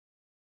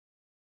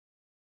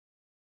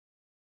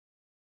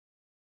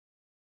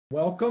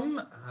Welcome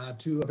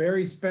to a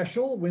very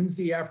special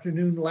Wednesday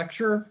afternoon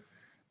lecture,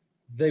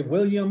 the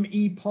William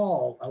E.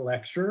 Paul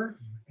lecture,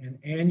 an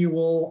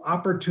annual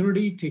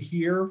opportunity to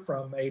hear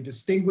from a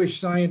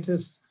distinguished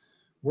scientist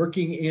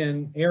working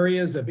in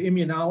areas of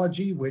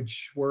immunology,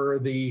 which were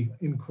the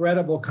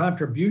incredible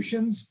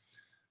contributions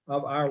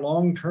of our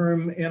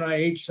long-term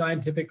NIH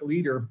scientific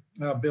leader,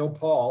 Bill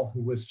Paul,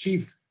 who was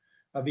chief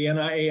of the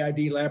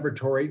NIAID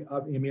Laboratory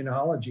of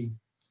Immunology.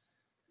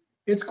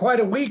 It's quite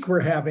a week we're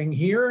having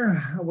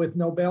here with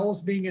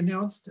Nobels being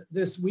announced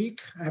this week.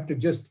 I have to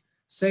just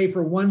say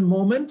for one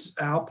moment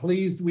how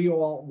pleased we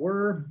all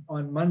were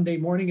on Monday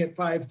morning at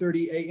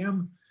 5:30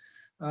 a.m.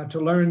 To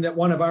learn that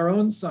one of our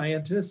own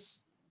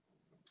scientists,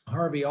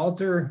 Harvey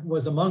Alter,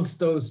 was amongst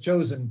those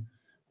chosen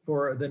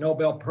for the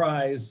Nobel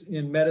Prize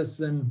in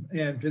Medicine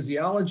and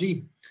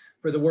Physiology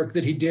for the work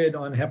that he did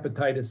on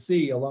hepatitis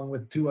C, along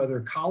with two other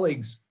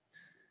colleagues.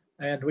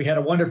 And we had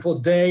a wonderful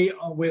day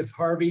with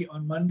Harvey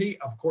on Monday,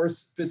 of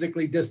course,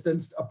 physically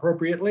distanced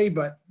appropriately,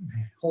 but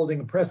holding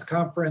a press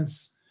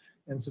conference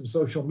and some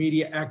social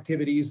media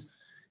activities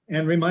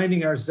and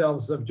reminding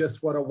ourselves of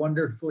just what a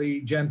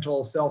wonderfully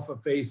gentle,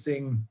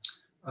 self-effacing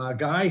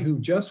guy who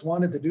just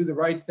wanted to do the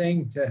right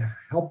thing to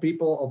help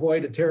people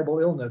avoid a terrible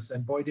illness.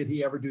 And boy, did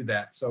he ever do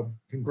that. So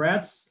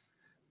congrats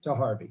to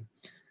Harvey.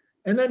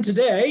 And then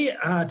today,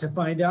 to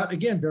find out,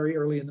 again, very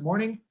early in the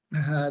morning,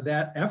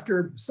 that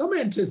after some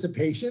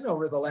anticipation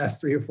over the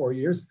last 3 or 4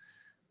 years,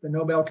 the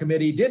Nobel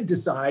Committee did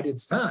decide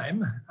it's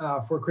time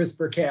for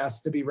CRISPR-Cas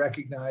to be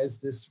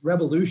recognized, this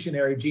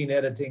revolutionary gene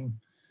editing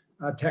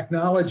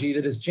technology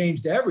that has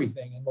changed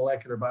everything in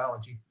molecular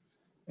biology,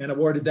 and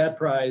awarded that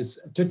prize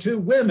to 2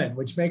 women,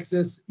 which makes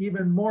this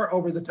even more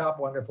over-the-top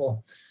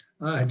wonderful.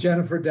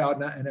 Jennifer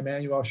Doudna and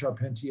Emmanuelle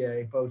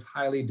Charpentier, both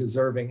highly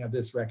deserving of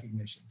this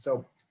recognition.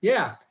 So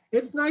yeah,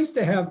 it's nice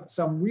to have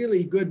some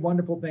really good,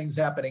 wonderful things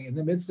happening in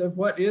the midst of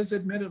what is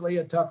admittedly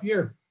a tough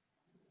year.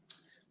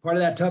 Part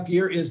of that tough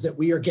year is that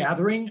we are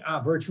gathering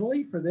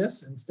virtually for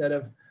this instead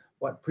of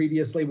what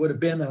previously would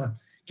have been a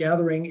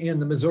gathering in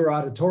the Missouri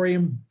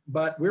Auditorium,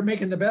 but we're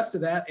making the best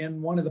of that.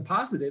 And one of the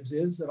positives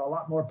is that a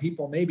lot more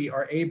people maybe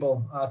are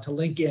able to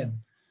link in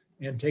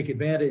and take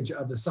advantage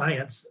of the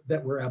science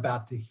that we're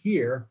about to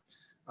hear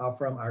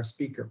from our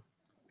speaker.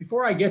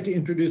 Before I get to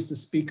introduce the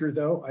speaker,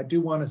 though, I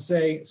do want to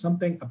say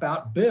something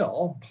about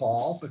Bill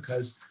Paul,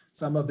 because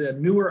some of the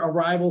newer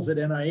arrivals at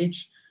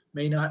NIH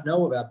may not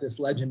know about this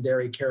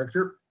legendary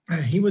character.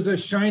 He was a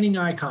shining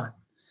icon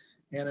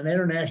and an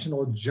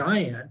international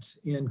giant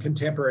in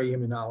contemporary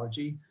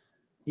immunology.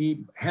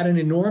 He had an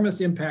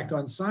enormous impact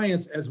on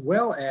science, as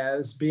well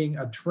as being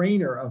a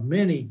trainer of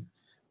many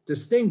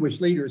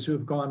distinguished leaders who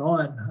have gone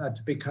on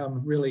to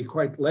become really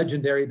quite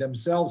legendary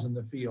themselves in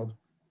the field,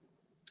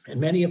 and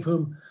many of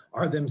whom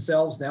are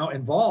themselves now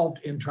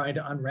involved in trying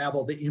to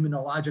unravel the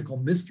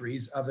immunological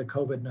mysteries of the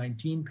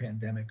COVID-19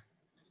 pandemic.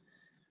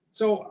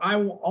 So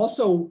I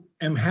also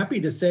am happy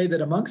to say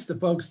that amongst the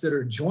folks that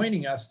are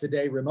joining us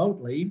today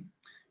remotely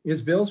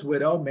is Bill's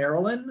widow,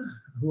 Marilyn,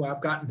 who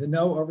I've gotten to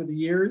know over the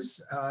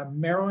years.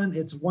 Marilyn,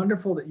 it's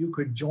wonderful that you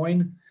could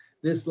join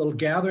this little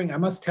gathering. I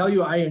must tell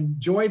you, I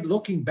enjoyed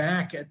looking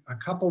back at a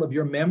couple of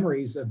your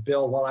memories of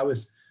Bill while I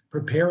was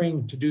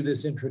preparing to do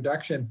this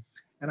introduction.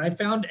 And I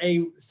found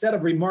a set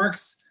of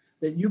remarks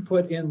that you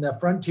put in the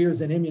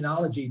Frontiers in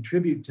Immunology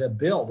tribute to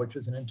Bill, which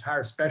was an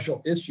entire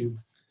special issue.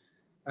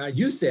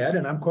 You said,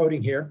 and I'm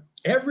quoting here,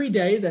 "Every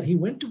day that he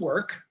went to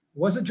work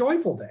was a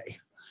joyful day.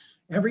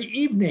 Every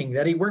evening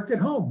that he worked at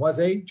home was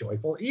a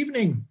joyful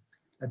evening.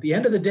 At the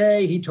end of the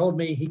day, he told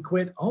me he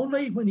quit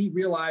only when he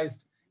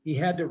realized he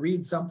had to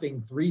read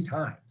something 3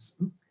 times.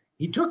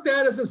 He took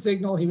that as a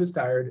signal he was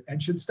tired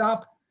and should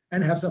stop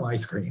and have some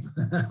ice cream."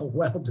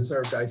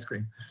 Well-deserved ice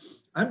cream.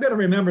 I'm going to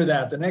remember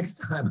that the next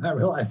time I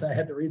realize I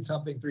had to read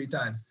something 3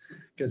 times,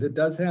 because it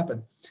does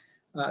happen.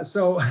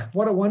 So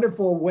what a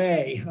wonderful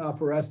way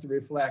for us to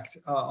reflect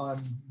on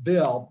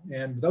Bill.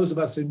 And those of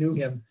us who knew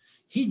him,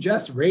 he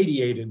just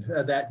radiated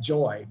that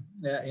joy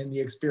in the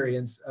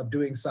experience of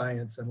doing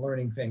science and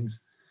learning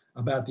things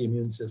about the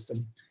immune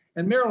system.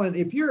 And Marilyn,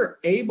 if you're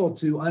able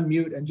to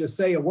unmute and just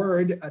say a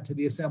word to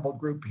the assembled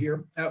group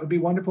here, that would be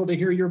wonderful to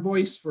hear your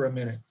voice for a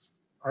minute.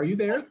 Are you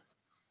there?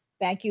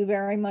 Thank you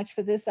very much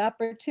for this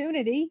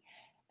opportunity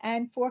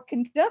and for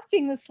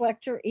conducting this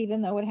lecture,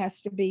 even though it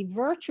has to be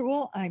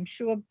virtual. I'm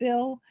sure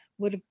Bill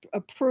would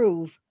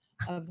approve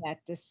of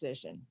that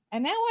decision.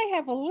 And now I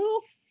have a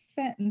little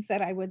sentence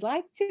that I would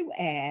like to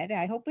add.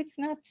 I hope it's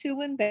not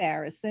too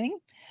embarrassing,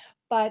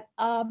 but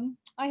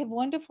I have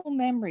wonderful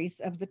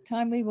memories of the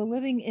time we were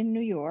living in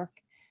New York,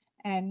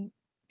 and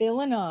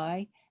Bill and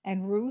I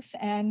and Ruth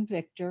and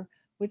Victor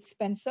would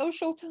spend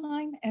social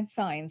time and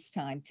science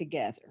time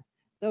together.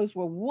 Those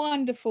were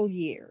wonderful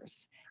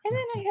years. And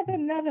then I have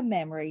another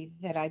memory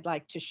that I'd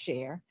like to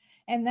share,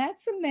 and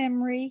that's a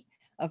memory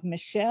of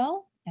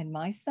Michelle and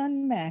my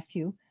son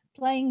Matthew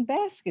playing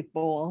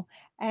basketball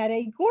at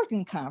a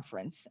Gordon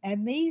conference.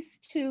 And these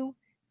 2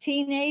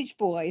 teenage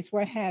boys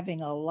were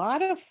having a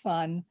lot of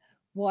fun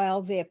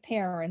while their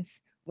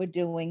parents were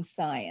doing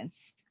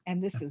science.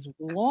 And this is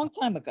a long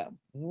time ago,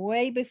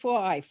 way before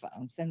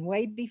iPhones and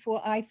way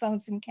before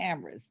iPhones and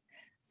cameras.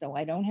 So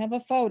I don't have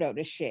a photo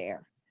to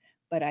share,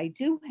 but I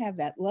do have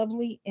that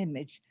lovely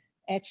image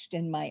etched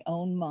in my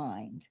own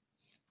mind.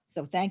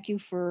 So thank you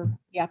for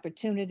the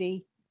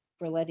opportunity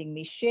for letting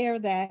me share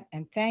that.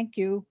 And thank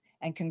you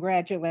and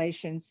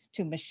congratulations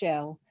to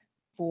Michelle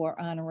for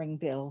honoring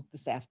Bill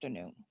this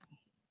afternoon.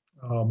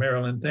 Oh,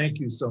 Marilyn, thank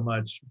you so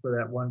much for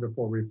that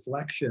wonderful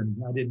reflection.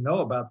 I didn't know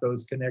about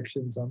those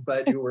connections. I'm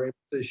glad you were able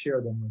to share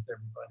them with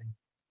everybody.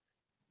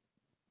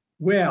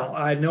 Well,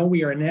 I know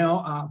we are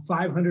now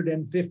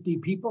 550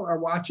 people are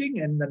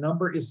watching and the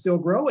number is still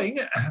growing,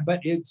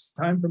 but it's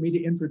time for me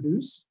to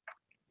introduce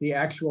the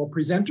actual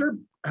presenter,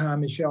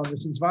 Michelle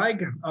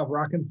Nussenzweig of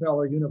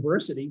Rockefeller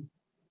University.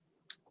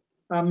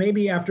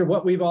 Maybe after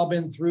what we've all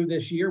been through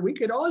this year, we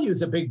could all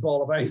use a big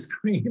bowl of ice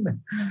cream.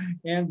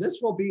 And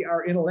this will be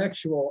our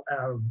intellectual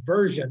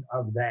version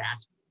of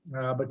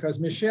that, because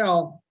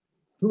Michelle,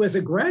 who as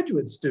a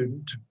graduate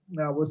student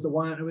was the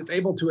one who was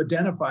able to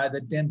identify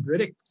that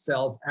dendritic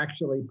cells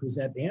actually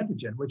present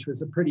antigen, which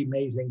was a pretty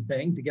amazing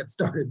thing to get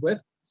started with.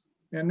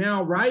 And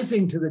now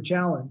rising to the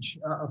challenge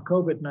of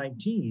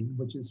COVID-19,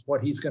 which is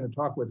what he's going to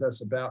talk with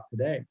us about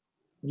today,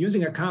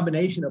 using a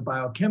combination of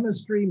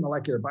biochemistry,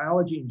 molecular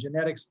biology, and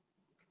genetics.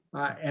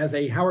 As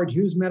a Howard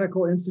Hughes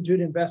Medical Institute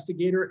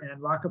investigator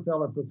and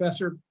Rockefeller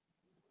professor,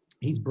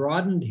 he's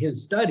broadened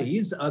his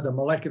studies of the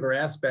molecular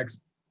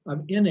aspects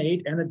of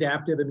innate and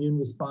adaptive immune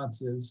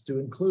responses to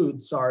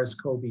include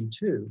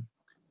SARS-CoVID-2.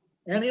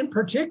 And in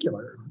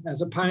particular,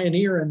 as a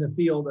pioneer in the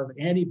field of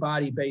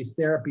antibody-based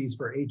therapies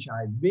for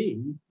HIV,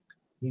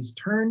 he's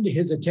turned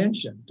his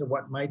attention to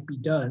what might be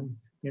done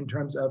in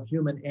terms of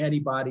human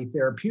antibody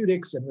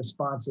therapeutics and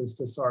responses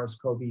to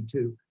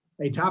SARS-CoV-2,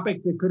 a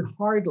topic that could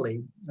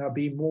hardly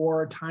be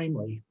more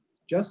timely.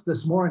 Just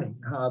this morning,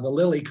 the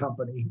Lilly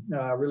company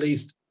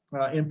released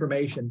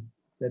information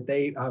that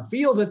they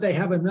feel that they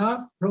have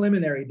enough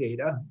preliminary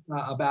data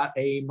about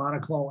a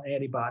monoclonal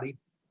antibody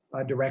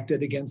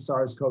directed against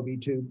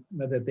SARS-CoV-2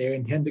 that they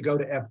intend to go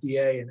to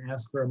FDA and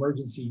ask for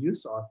emergency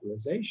use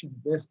authorization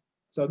of this.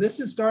 So this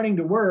is starting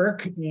to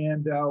work,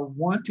 and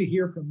want to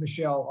hear from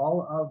Michelle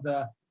all of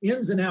the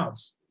ins and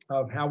outs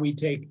of how we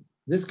take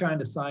this kind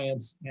of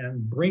science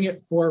and bring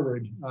it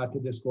forward to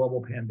this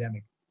global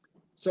pandemic.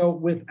 So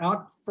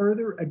without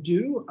further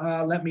ado,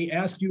 let me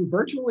ask you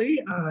virtually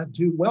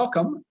to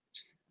welcome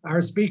our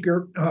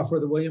speaker for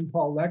the William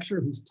Paul Lecture,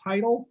 whose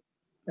title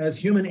is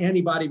Human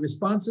Antibody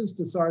Responses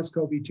to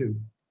SARS-CoV-2.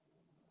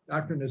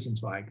 Dr.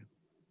 Nussenzweig.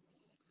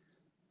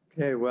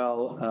 Okay,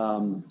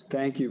 well,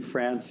 thank you,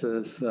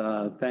 Francis.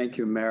 Thank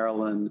you,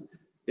 Marilyn.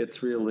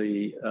 It's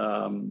really,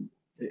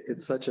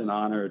 it's such an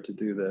honor to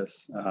do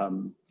this.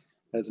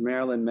 As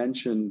Marilyn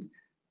mentioned,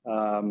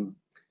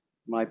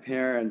 my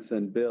parents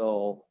and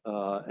Bill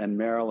and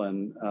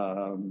Marilyn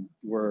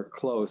were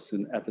close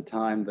at the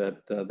time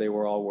that they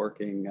were all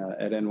working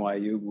at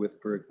NYU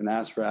with Baruch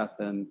Ben-Ashraf,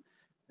 and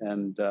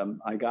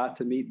I got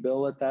to meet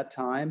Bill at that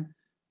time.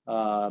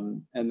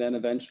 And then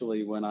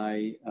eventually when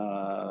I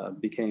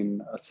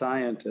became a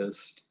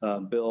scientist,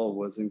 Bill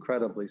was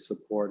incredibly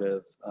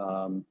supportive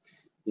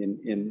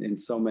in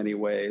so many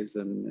ways,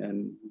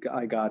 and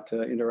I got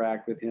to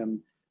interact with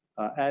him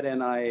at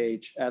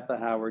NIH, at the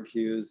Howard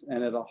Hughes,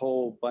 and at a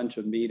whole bunch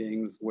of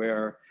meetings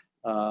where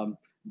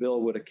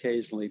Bill would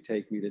occasionally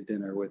take me to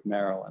dinner with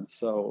Marilyn.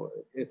 So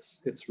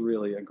it's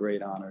really a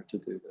great honor to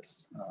do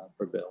this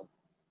for Bill.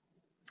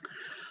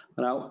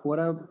 Now, what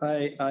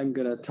I'm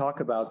going to talk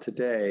about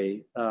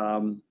today,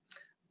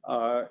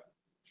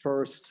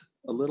 first,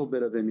 a little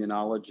bit of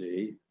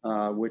immunology,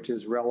 which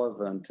is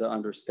relevant to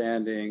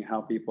understanding how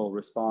people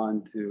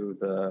respond to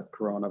the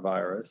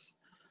coronavirus.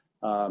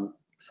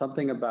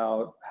 Something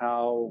about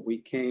how we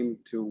came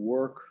to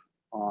work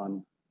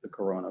on the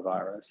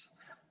coronavirus,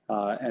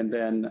 and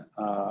then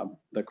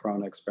the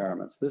corona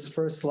experiments. This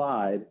first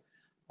slide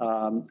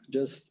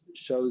just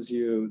shows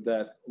you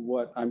that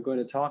what I'm going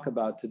to talk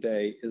about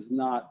today is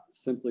not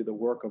simply the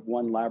work of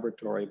one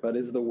laboratory, but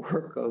is the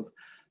work of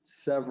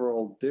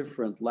several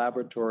different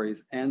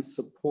laboratories and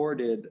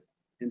supported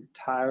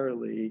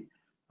entirely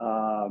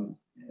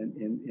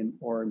in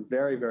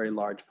very, very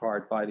large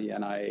part by the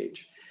NIH.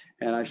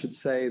 And I should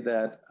say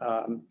that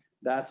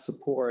that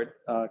support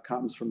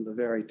comes from the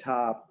very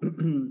top,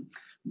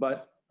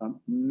 but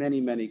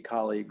many, many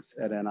colleagues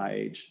at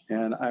NIH.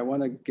 And I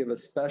want to give a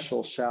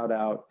special shout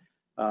out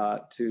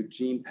to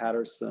Jean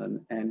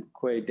Patterson and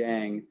Kui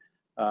Dang,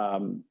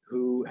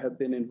 who have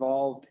been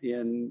involved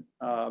in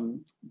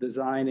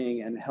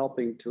designing and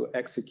helping to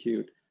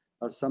execute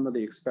some of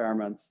the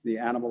experiments, the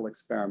animal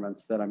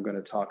experiments that I'm going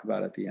to talk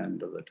about at the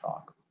end of the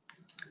talk.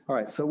 All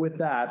right, so with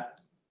that,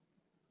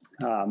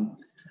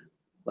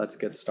 let's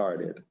get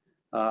started.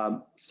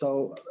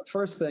 So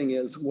first thing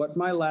is, what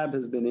my lab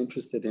has been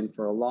interested in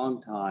for a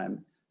long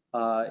time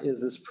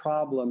is this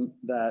problem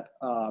that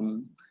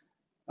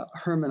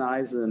Hermann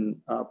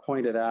Eisen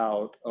pointed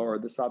out, or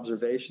this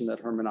observation that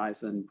Hermann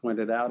Eisen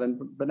pointed out, and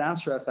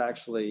Ben-Ashraf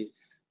actually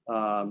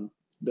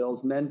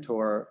Bill's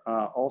mentor,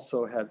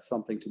 also had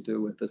something to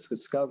do with this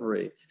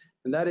discovery.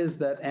 And that is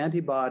that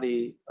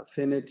antibody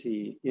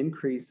affinity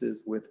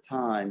increases with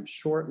time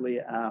shortly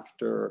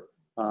after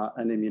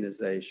an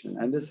immunization.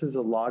 And this is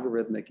a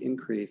logarithmic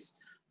increase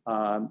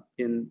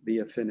in the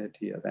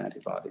affinity of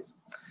antibodies.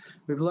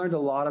 We've learned a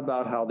lot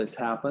about how this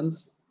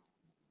happens.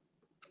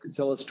 It's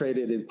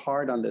illustrated in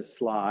part on this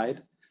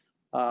slide.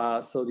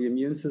 So the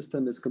immune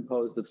system is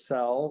composed of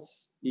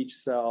cells. Each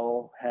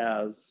cell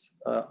has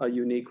a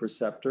unique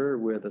receptor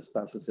with a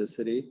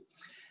specificity.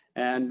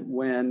 And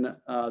when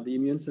the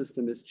immune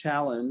system is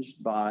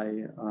challenged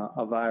by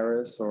a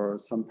virus or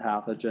some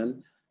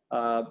pathogen,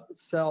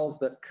 cells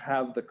that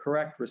have the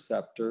correct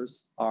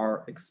receptors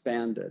are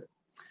expanded.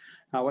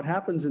 Now, what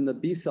happens in the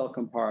B cell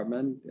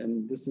compartment,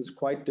 and this is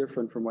quite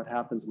different from what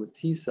happens with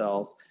T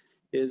cells,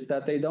 is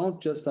that they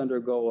don't just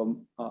undergo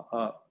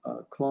a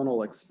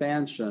clonal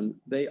expansion,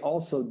 they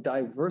also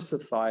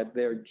diversify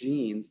their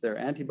genes, their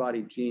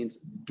antibody genes,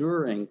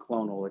 during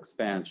clonal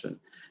expansion.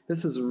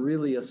 This is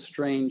really a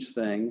strange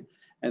thing,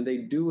 and they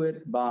do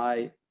it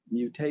by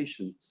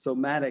mutation,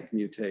 somatic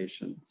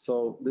mutation.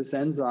 So this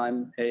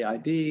enzyme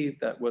AID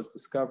that was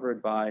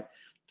discovered by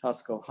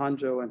Tosco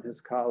Hanjo and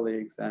his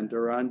colleagues and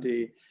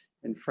Durandi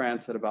in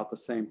France at about the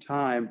same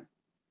time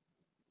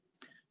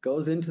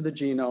goes into the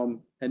genome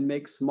and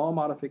makes small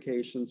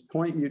modifications,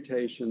 point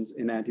mutations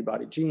in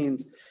antibody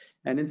genes.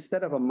 And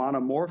instead of a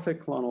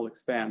monomorphic clonal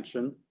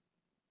expansion,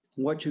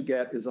 what you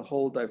get is a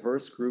whole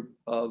diverse group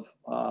of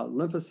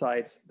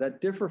lymphocytes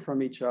that differ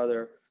from each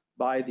other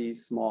by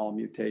these small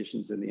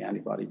mutations in the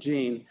antibody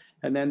gene.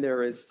 And then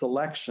there is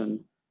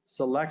selection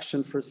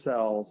for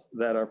cells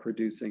that are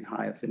producing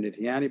high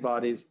affinity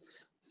antibodies.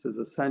 This is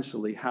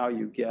essentially how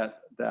you get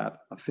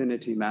that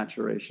affinity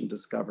maturation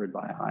discovered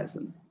by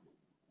Eisen.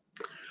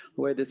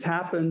 The way this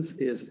happens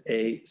is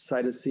a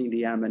cytosine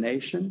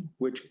deamination,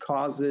 which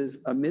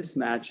causes a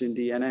mismatch in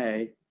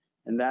DNA,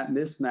 and that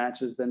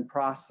mismatch is then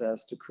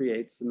processed to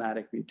create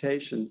somatic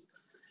mutations.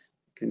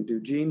 It can do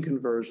gene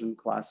conversion,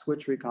 class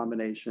switch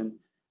recombination,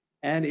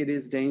 and it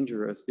is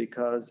dangerous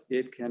because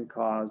it can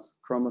cause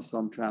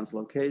chromosome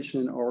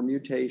translocation or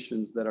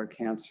mutations that are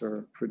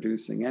cancer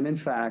producing. And in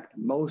fact,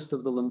 most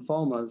of the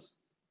lymphomas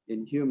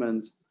in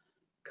humans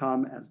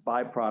come as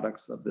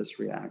byproducts of this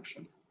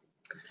reaction.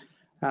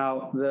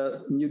 Now,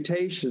 the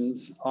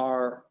mutations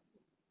are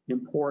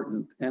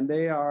important, and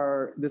they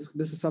are, this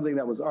is something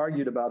that was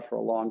argued about for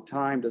a long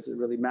time. Does it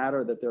really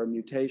matter that there are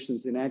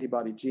mutations in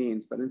antibody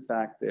genes? But in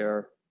fact,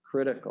 they're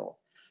critical.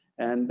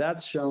 And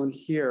that's shown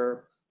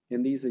here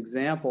in these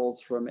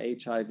examples from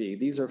HIV.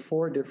 These are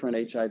 4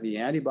 different HIV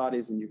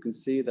antibodies, and you can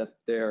see that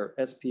they're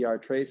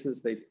SPR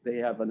traces. They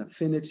have an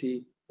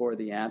affinity for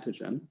the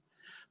antigen.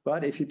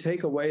 But if you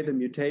take away the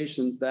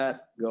mutations,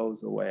 that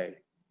goes away.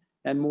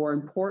 And more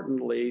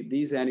importantly,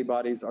 these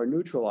antibodies are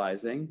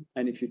neutralizing.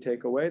 And if you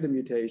take away the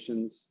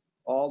mutations,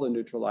 all the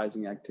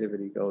neutralizing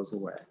activity goes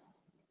away.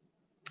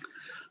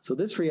 So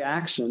this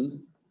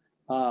reaction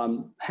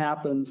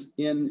happens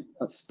in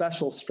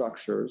special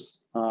structures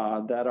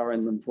that are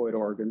in lymphoid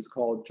organs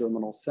called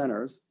germinal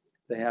centers.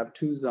 They have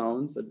 2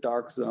 zones, a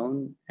dark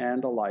zone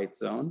and a light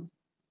zone.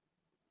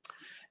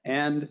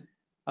 And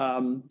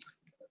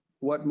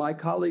what my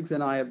colleagues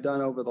and I have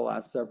done over the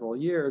last several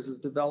years is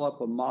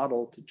develop a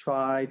model to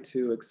try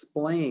to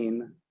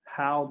explain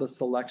how the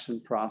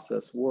selection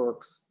process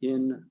works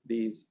in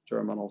these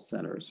germinal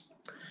centers.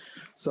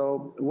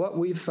 So what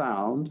we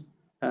found,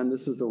 and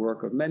this is the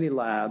work of many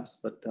labs,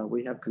 but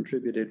we have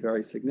contributed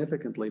very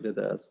significantly to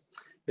this,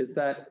 is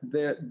that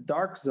the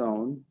dark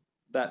zone,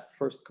 that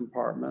first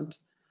compartment,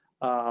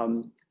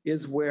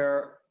 is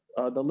where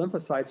the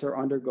lymphocytes are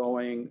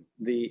undergoing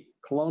the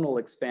clonal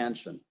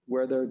expansion,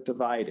 where they're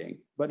dividing,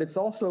 but it's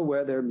also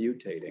where they're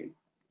mutating.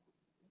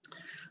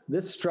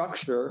 This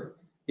structure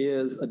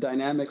is a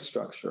dynamic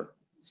structure.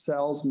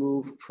 Cells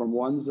move from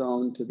one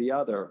zone to the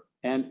other,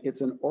 and it's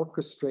an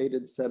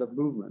orchestrated set of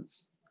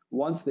movements.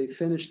 Once they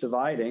finish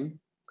dividing,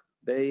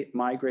 they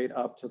migrate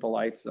up to the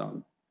light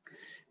zone.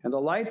 And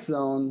the light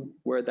zone,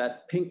 where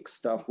that pink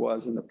stuff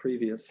was in the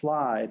previous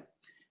slide,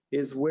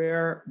 is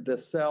where the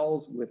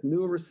cells with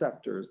new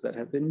receptors that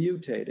have been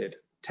mutated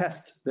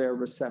test their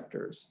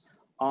receptors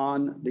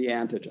on the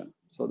antigen.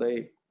 So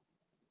they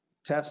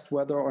test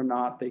whether or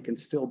not they can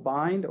still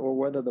bind or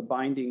whether the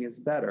binding is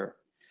better.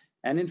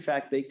 And in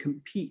fact, they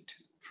compete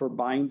for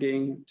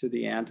binding to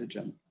the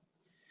antigen.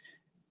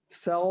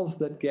 Cells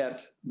that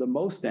get the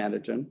most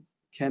antigen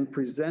can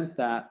present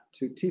that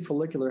to T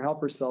follicular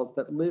helper cells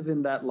that live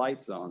in that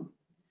light zone.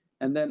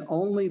 And then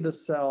only the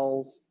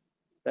cells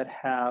that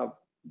have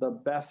the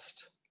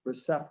best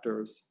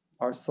receptors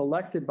are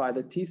selected by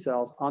the T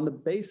cells on the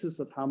basis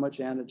of how much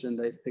antigen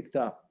they've picked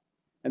up.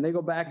 And they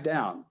go back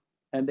down,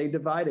 and they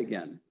divide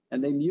again,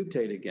 and they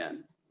mutate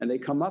again, and they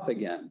come up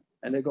again,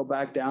 and they go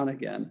back down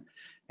again.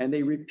 And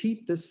they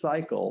repeat this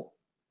cycle,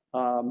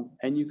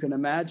 and you can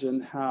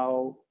imagine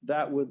how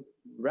that would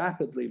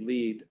rapidly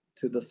lead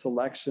to the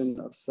selection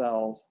of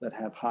cells that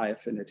have high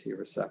affinity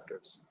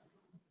receptors.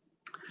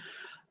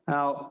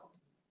 Now,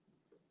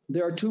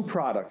 there are two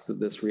products of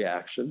this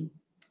reaction,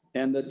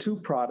 and the two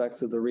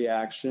products of the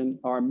reaction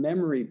are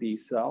memory B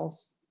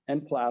cells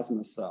and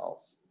plasma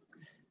cells.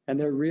 And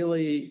they're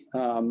really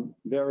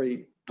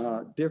very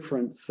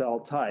different cell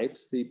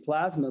types. The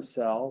plasma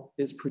cell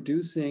is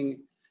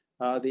producing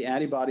the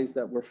antibodies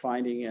that we're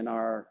finding in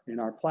our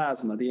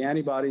plasma, the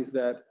antibodies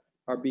that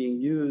are being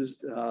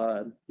used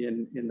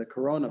in the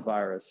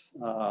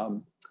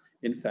coronavirus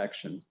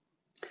infection.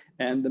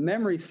 And the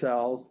memory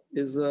cells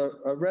is a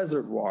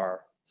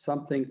reservoir,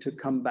 something to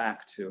come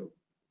back to.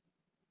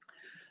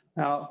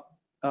 Now,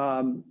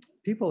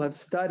 people have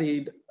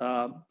studied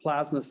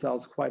plasma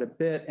cells quite a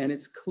bit, and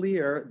it's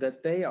clear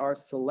that they are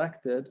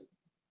selected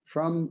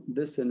from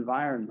this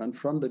environment,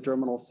 from the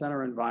germinal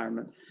center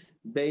environment,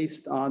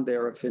 based on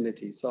their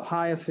affinity. So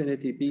high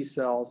affinity B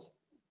cells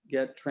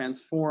get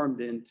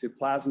transformed into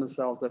plasma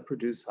cells that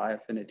produce high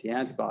affinity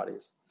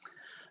antibodies.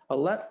 A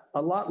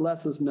lot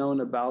less is known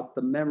about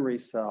the memory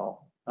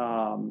cell,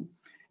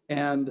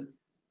 and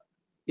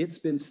it's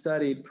been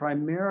studied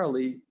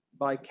primarily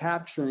by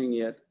capturing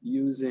it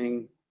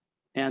using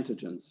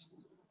antigens.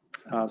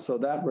 So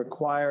that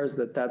requires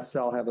that that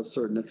cell have a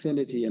certain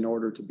affinity in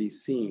order to be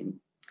seen.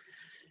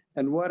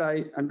 And what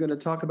I'm going to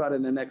talk about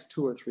in the next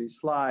 2 or 3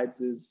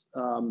 slides is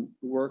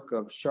work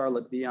of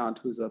Charlotte Viant,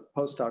 who's a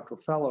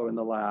postdoctoral fellow in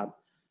the lab,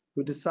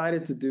 who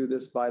decided to do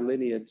this by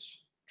lineage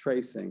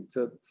tracing,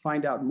 to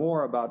find out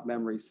more about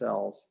memory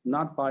cells,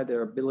 not by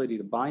their ability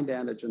to bind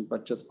antigen,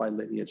 but just by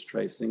lineage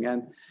tracing.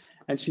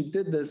 And she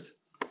did this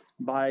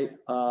by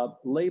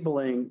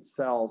labeling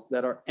cells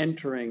that are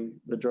entering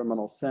the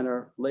germinal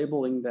center,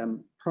 labeling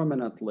them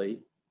permanently,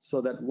 so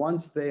that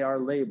once they are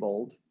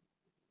labeled,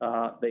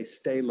 they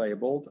stay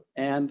labeled,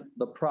 and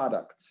the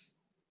products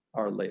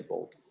are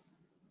labeled.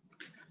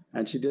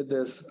 And she did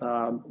this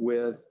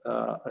with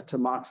a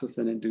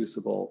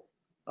tamoxifen-inducible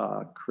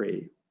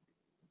CRE.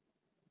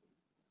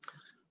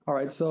 All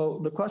right, so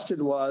the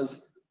question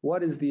was,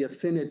 what is the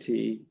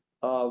affinity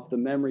of the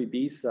memory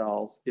B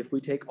cells if we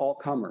take all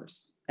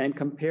comers and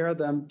compare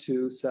them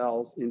to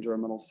cells in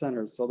germinal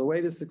centers? So the way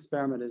this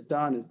experiment is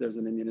done is there's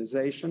an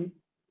immunization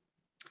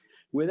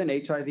with an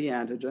HIV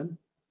antigen.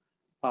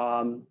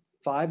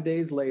 5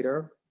 days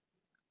later,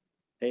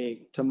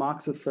 a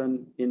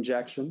tamoxifen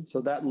injection.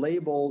 So that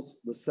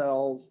labels the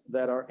cells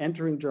that are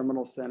entering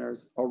germinal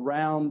centers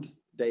around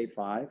day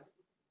 5,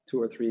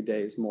 2 or 3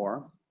 days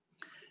more.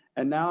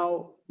 And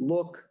now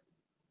look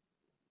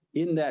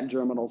in that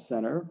germinal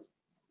center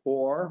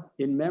or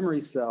in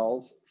memory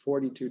cells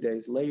 42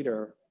 days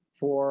later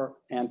for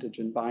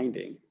antigen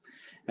binding.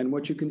 And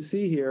what you can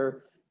see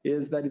here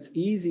is that it's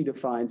easy to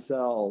find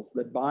cells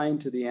that bind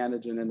to the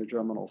antigen in the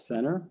germinal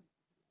center.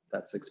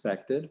 That's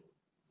expected.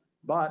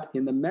 But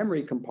in the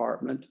memory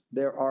compartment,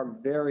 there are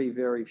very,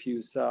 very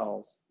few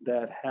cells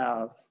that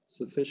have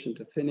sufficient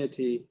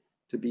affinity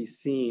to be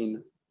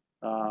seen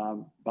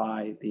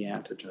by the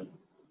antigen.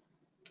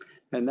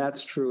 And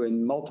that's true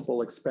in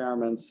multiple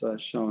experiments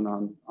shown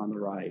on the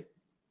right.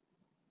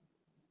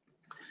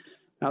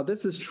 Now,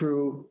 this is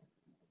true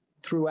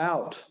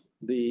throughout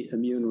the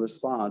immune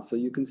response. So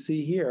you can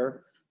see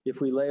here,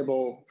 if we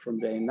label from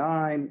day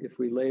 9, if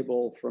we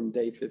label from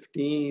day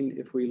 15,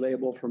 if we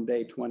label from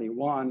day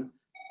 21,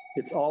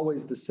 it's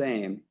always the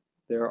same.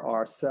 There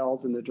are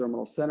cells in the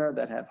germinal center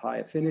that have high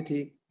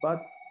affinity, but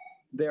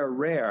they're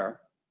rare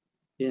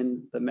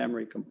in the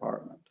memory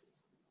compartment.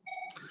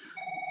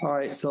 All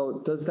right, so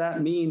does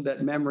that mean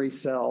that memory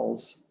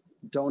cells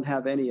don't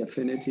have any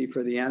affinity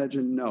for the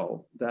antigen?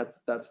 No,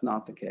 that's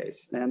not the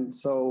case. And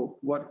so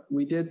what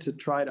we did to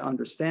try to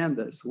understand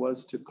this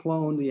was to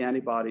clone the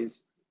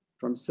antibodies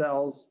from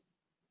cells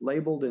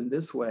labeled in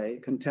this way: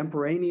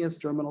 contemporaneous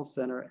germinal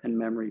center and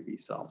memory B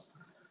cells,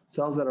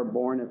 cells that are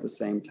born at the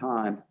same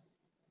time.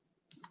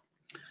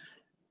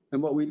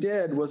 And what we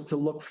did was to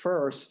look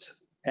first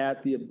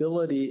at the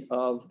ability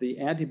of the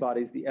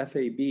antibodies, the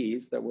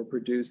FABs that were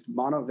produced,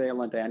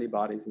 monovalent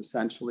antibodies,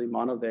 essentially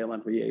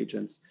monovalent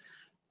reagents,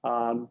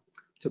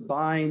 to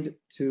bind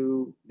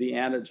to the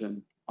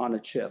antigen on a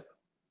chip.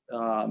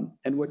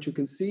 And what you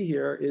can see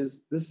here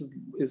is this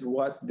is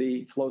what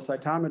the flow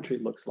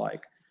cytometry looks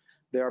like.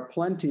 There are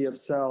plenty of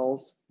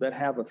cells that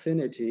have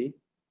affinity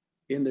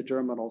in the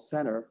germinal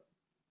center,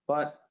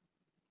 but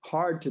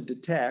hard to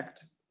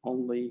detect,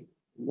 only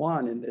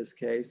 1 in this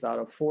case out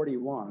of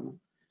 41,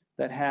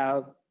 that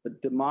have a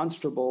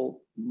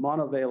demonstrable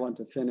monovalent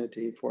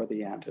affinity for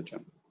the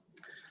antigen.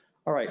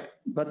 All right,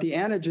 but the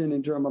antigen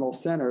in germinal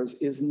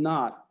centers is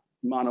not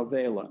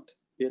monovalent.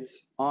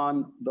 It's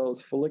on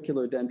those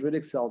follicular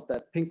dendritic cells,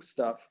 that pink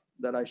stuff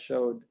that I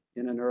showed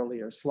in an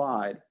earlier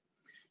slide.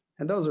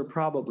 And those are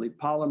probably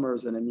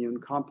polymers and immune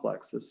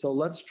complexes. So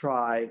let's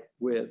try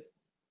with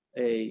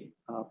a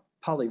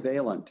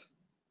polyvalent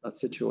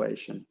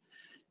situation.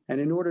 And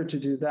in order to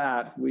do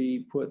that,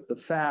 we put the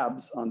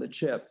Fabs on the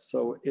chip.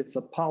 So it's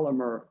a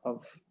polymer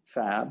of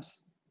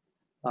Fabs,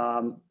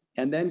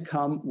 and then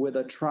come with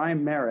a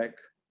trimeric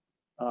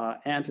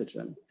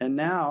antigen. And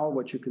now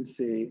what you can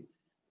see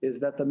is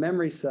that the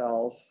memory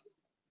cells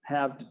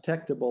have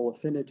detectable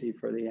affinity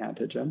for the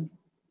antigen.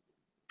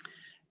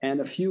 And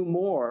a few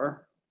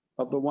more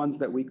of the ones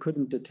that we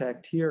couldn't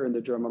detect here in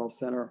the germinal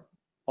center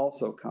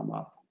also come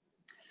up.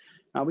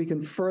 Now we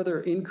can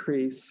further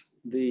increase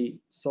the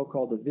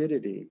so-called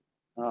avidity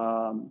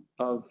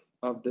of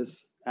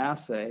this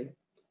assay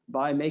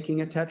by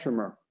making a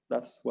tetramer.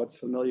 That's what's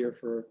familiar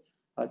for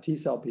T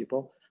cell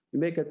people. We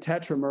make a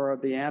tetramer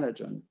of the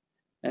antigen.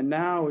 And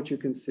now what you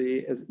can see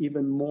is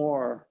even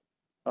more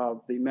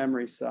of the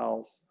memory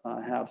cells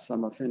have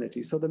some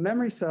affinity. So the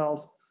memory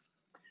cells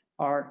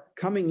are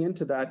coming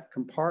into that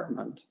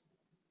compartment.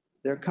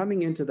 They're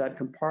coming into that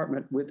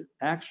compartment with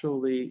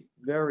actually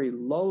very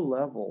low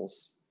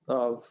levels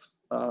of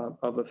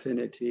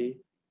affinity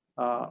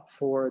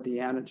for the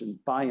antigen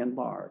by and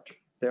large.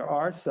 There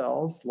are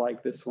cells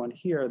like this one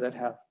here that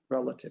have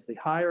relatively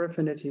higher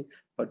affinity,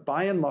 but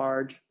by and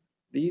large,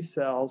 these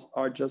cells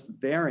are just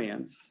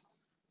variants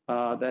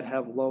that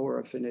have lower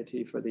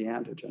affinity for the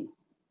antigen.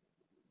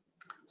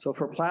 So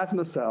for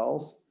plasma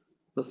cells,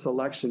 the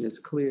selection is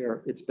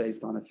clear. It's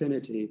based on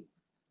affinity.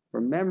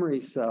 For memory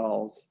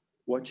cells,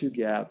 what you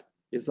get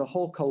is a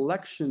whole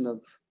collection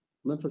of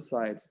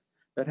lymphocytes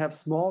that have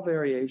small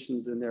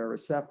variations in their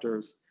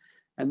receptors.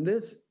 And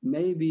this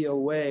may be a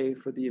way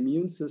for the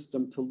immune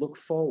system to look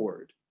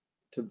forward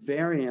to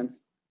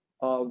variants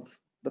of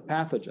the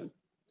pathogen.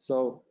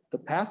 So the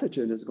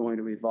pathogen is going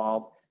to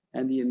evolve,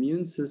 and the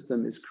immune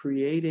system is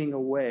creating a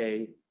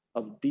way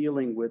of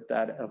dealing with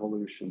that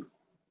evolution.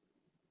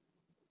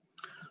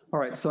 All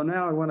right, so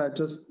now I want to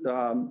just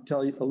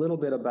tell you a little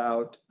bit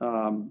about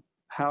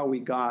how we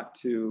got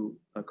to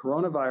a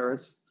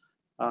coronavirus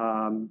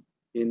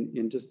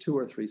in just 2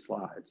 or 3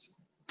 slides.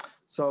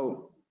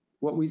 So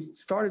what we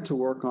started to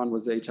work on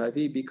was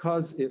HIV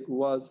because it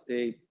was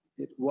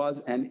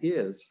and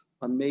is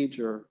a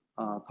major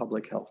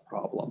public health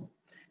problem,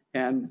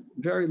 and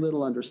very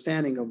little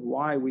understanding of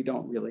why we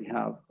don't really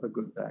have a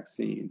good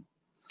vaccine.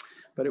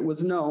 But it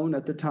was known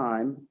at the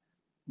time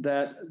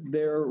that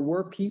there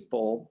were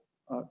people,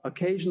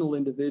 occasional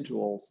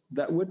individuals,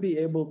 that would be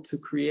able to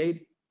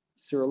create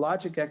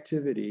serologic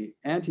activity,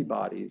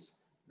 antibodies,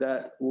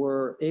 that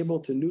were able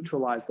to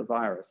neutralize the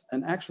virus.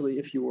 And actually,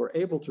 if you were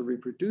able to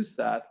reproduce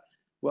that,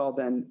 well,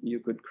 then you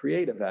could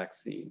create a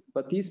vaccine.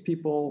 But these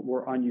people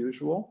were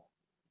unusual,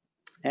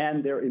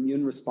 and their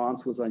immune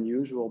response was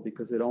unusual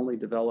because it only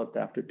developed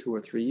after 2 or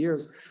 3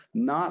 years,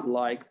 not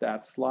like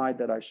that slide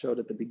that I showed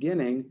at the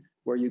beginning,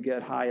 where you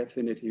get high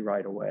affinity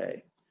right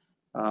away.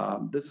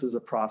 This is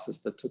a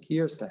process that took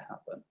years to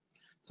happen.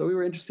 So we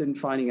were interested in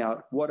finding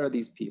out, what are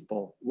these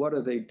people? What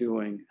are they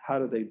doing? How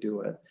do they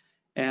do it?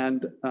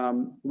 And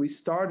we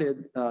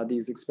started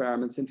these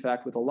experiments, in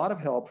fact, with a lot of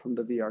help from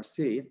the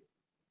VRC,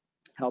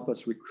 help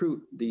us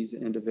recruit these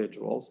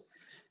individuals.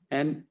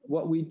 And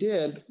what we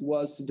did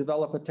was to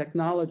develop a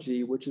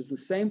technology, which is the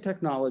same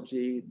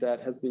technology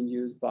that has been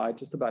used by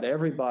just about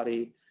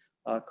everybody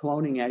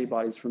cloning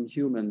antibodies from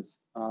humans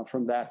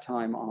from that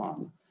time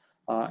on.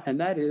 And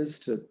that is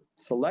to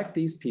select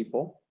these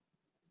people,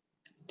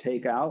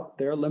 take out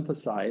their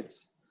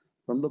lymphocytes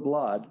from the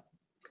blood,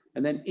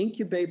 and then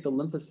incubate the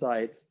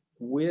lymphocytes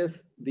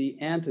with the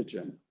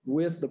antigen,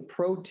 with the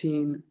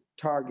protein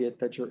target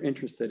that you're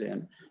interested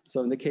in.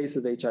 So in the case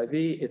of HIV,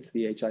 it's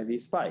the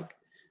HIV spike.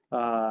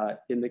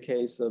 In the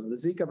case of the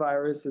Zika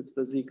virus, it's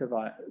the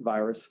Zika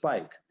virus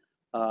spike.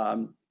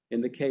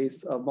 In the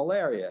case of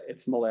malaria,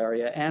 it's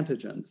malaria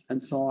antigens, and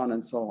so on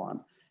and so on.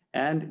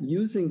 And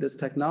using this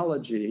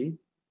technology,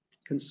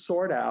 can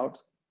sort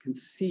out, can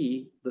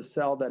see the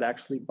cell that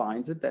actually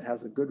binds it, that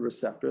has a good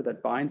receptor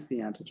that binds the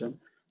antigen,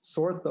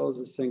 sort those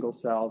as single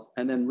cells,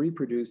 and then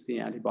reproduce the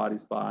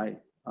antibodies by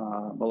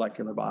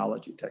molecular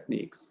biology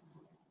techniques.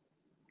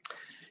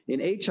 In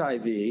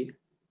HIV,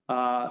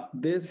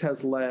 this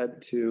has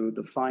led to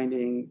the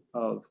finding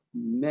of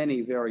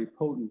many very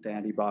potent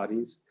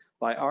antibodies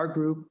by our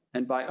group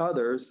and by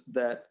others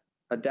that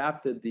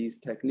adapted these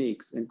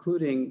techniques,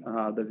 including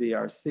the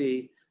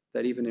VRC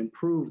that even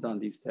improved on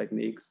these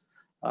techniques.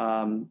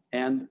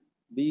 And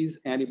these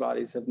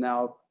antibodies have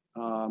now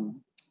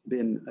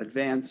been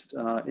advanced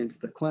into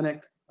the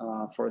clinic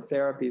for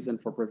therapies and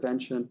for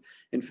prevention.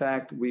 In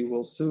fact, we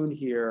will soon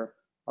hear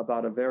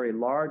about a very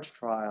large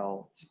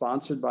trial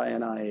sponsored by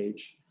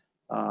NIH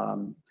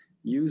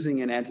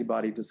using an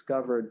antibody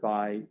discovered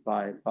by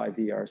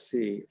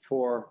VRC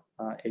for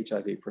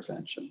HIV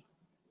prevention.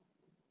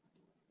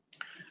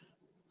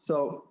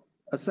 So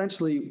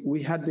essentially,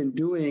 we had been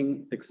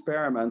doing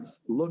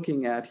experiments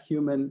looking at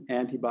human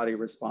antibody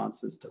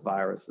responses to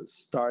viruses,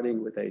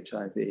 starting with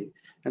HIV.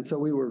 And so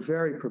we were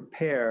very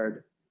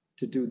prepared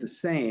to do the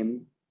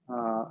same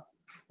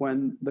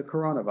when the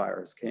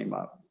coronavirus came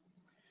up.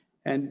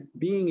 And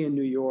being in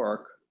New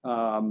York,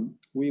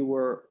 we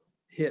were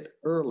hit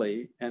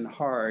early and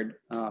hard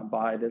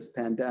by this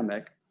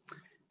pandemic.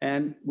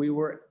 And we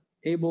were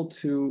able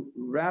to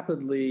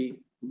rapidly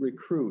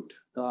recruit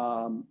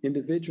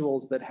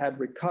individuals that had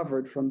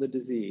recovered from the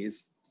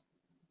disease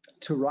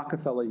to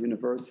Rockefeller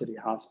University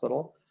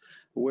Hospital,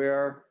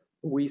 where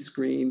we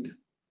screened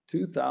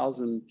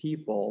 2,000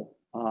 people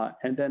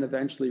and then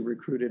eventually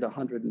recruited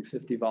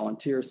 150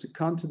 volunteers to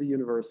come to the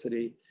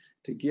university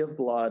to give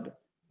blood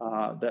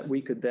that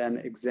we could then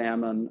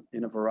examine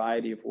in a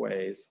variety of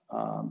ways,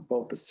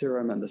 both the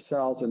serum and the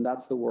cells, and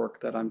that's the work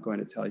that I'm going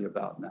to tell you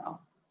about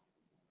now.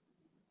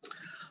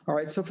 All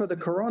right, so for the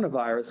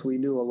coronavirus, we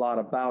knew a lot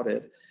about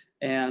it,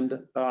 and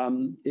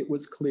it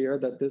was clear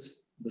that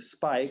the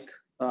spike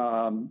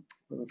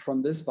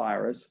from this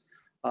virus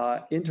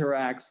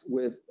interacts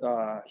with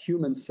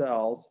human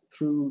cells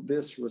through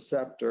this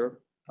receptor,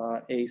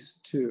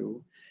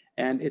 ACE2.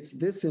 And it's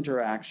this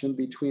interaction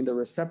between the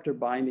receptor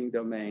binding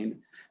domain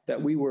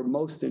that we were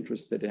most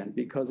interested in,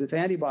 because if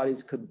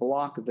antibodies could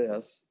block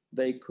this,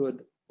 they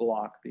could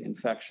block the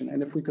infection.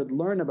 And if we could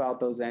learn about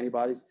those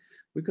antibodies,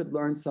 we could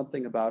learn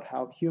something about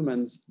how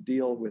humans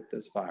deal with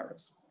this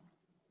virus.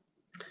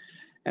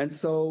 And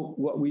so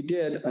what we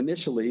did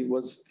initially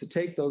was to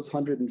take those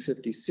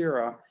 150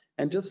 sera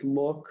and just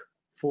look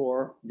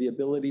for the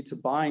ability to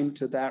bind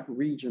to that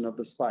region of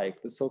the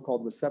spike, the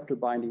so-called receptor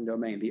binding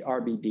domain, the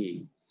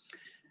RBD.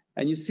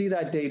 And you see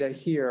that data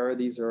here.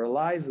 These are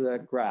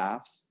ELISA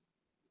graphs,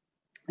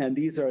 and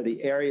these are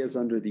the areas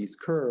under these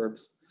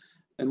curves.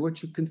 And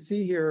what you can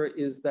see here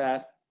is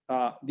that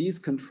these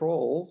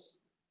controls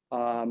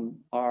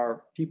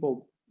are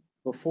people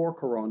before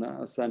corona,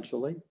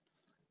 essentially.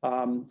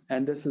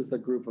 And this is the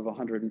group of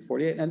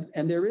 148.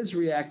 And there is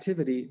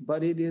reactivity,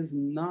 but it is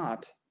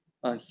not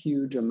a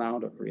huge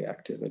amount of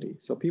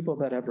reactivity. So people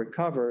that have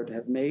recovered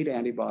have made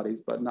antibodies,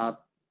 but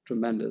not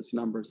tremendous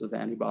numbers of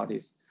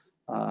antibodies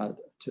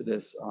to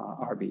this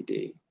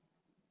RBD.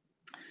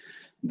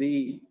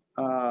 The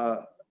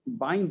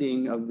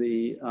binding of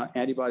the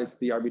antibodies to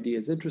the RBD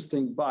is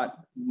interesting, but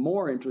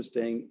more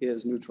interesting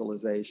is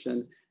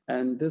neutralization.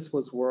 And this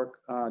was work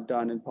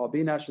done in Paul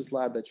Binash's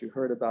lab that you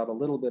heard about a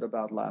little bit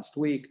about last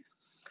week,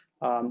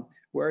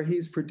 where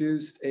he's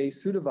produced a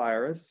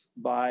pseudovirus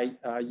by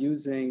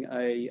using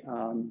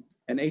an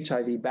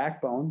HIV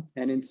backbone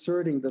and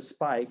inserting the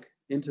spike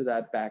into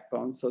that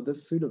backbone. So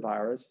this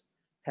pseudovirus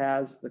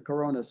has the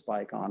corona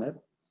spike on it.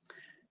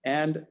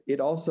 And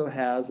it also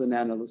has a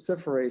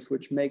nanoluciferase,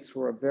 which makes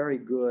for a very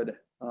good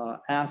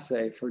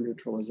assay for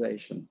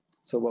neutralization.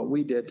 So what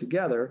we did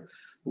together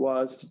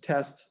was to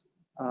test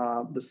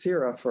the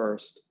sera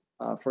first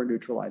for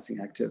neutralizing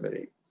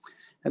activity.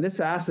 And this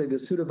assay, the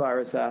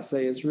pseudovirus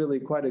assay, is really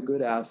quite a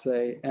good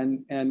assay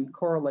and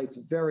correlates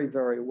very,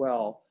 very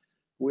well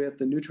with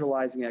the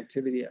neutralizing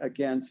activity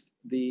against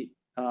the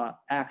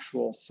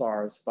actual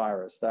SARS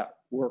virus. That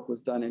work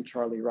was done in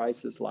Charlie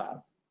Rice's lab.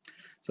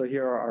 So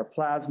here are our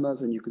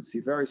plasmas, and you can see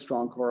very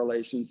strong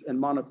correlations, and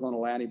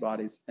monoclonal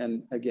antibodies,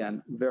 and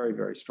again, very,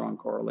 very strong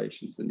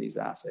correlations in these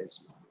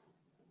assays.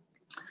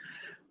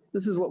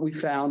 This is what we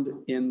found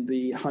in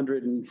the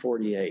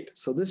 148.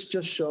 So this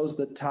just shows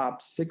the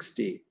top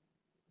 60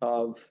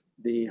 of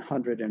the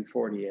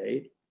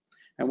 148.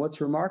 And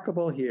what's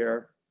remarkable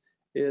here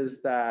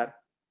is that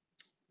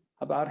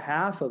about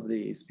half of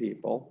these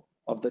people,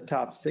 of the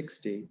top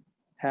 60,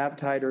 have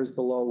titers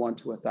below 1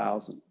 to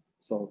 1,000.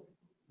 So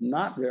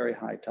not very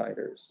high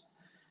titers.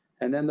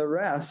 And then the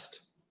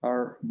rest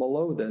are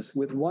below this,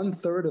 with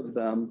 1/3 of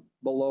them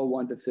below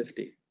 1 to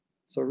 50.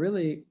 So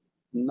really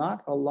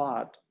not a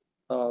lot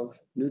of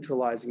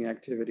neutralizing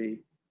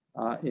activity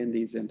in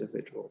these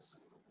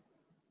individuals.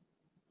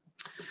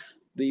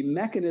 The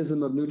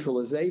mechanism of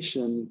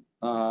neutralization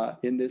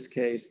in this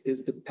case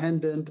is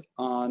dependent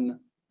on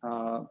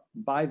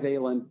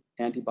bivalent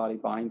antibody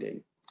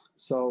binding.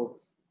 So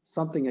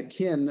something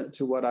akin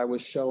to what I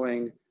was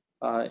showing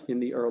in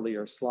the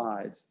earlier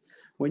slides.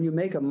 When you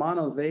make a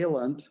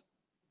monovalent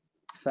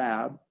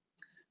Fab,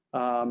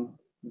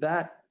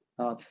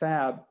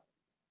 Fab,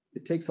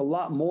 it takes a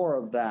lot more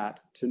of that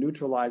to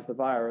neutralize the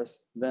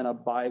virus than a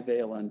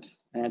bivalent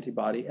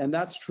antibody. And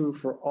that's true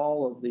for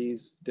all of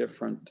these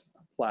different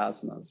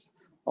plasmas,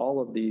 all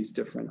of these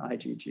different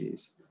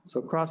IgGs.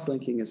 So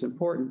cross-linking is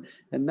important.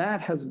 And that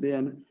has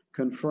been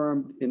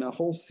confirmed in a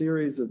whole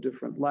series of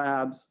different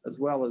labs, as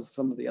well as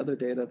some of the other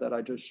data that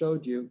I just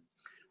showed you,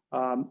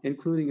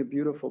 including a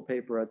beautiful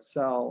paper at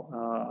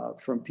Cell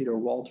from Peter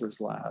Walter's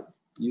lab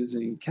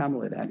using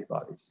camelid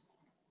antibodies.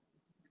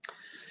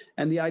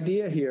 And the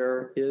idea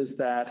here is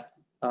that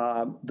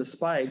the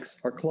spikes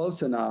are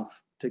close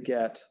enough to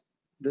get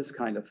this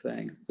kind of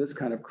thing, this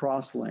kind of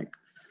cross-link,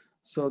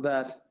 so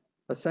that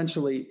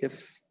essentially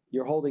if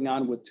you're holding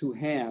on with 2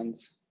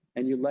 hands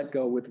and you let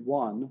go with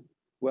 1,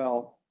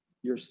 well,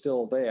 you're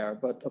still there.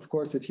 But of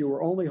course, if you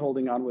were only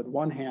holding on with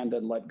 1 hand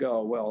and let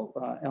go, well,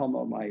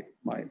 Elmo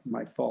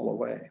might fall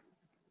away.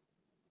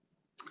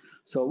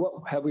 So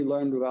what have we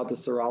learned about the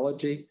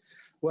serology?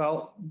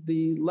 Well,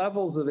 the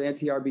levels of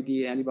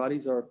anti-RBD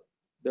antibodies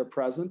they're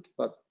present,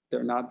 but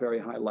they're not very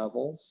high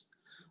levels.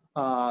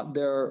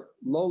 There are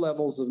low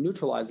levels of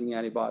neutralizing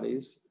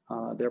antibodies.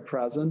 They're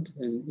present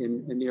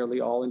in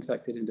nearly all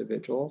infected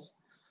individuals.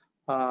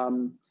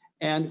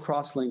 And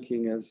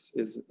cross-linking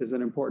is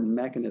an important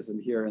mechanism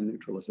here in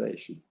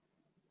neutralization.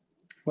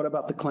 What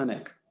about the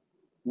clinic?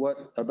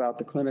 What about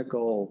the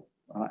clinical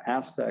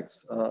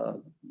aspects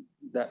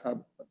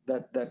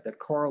that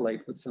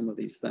correlate with some of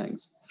these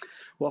things.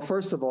 Well,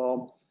 first of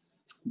all,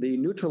 the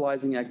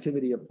neutralizing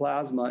activity of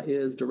plasma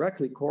is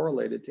directly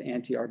correlated to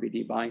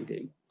anti-RBD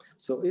binding.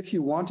 So if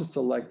you want to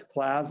select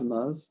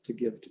plasmas to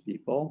give to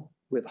people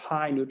with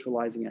high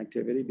neutralizing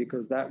activity,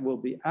 because that will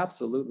be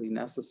absolutely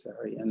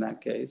necessary in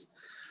that case,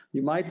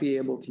 you might be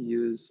able to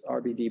use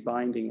RBD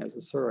binding as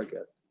a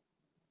surrogate.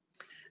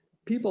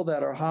 People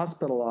that are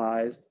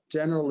hospitalized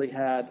generally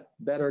had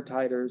better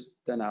titers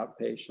than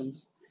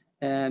outpatients,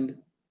 and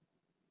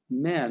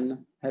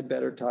men had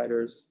better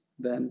titers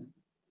than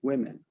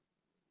women.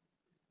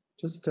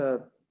 Just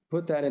to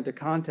put that into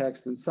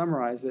context and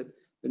summarize it,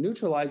 the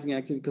neutralizing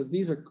activity, because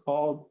these are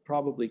all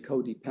probably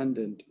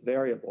codependent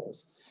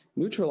variables,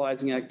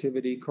 neutralizing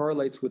activity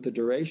correlates with the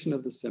duration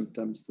of the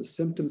symptoms, the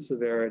symptom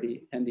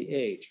severity, and the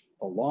age.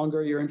 The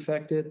longer you're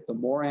infected, the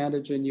more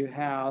antigen you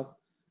have,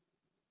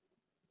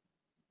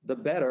 the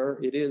better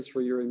it is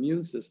for your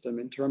immune system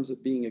in terms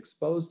of being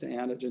exposed to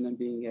antigen and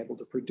being able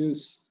to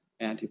produce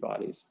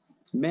antibodies.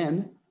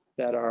 Men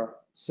that are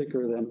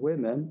sicker than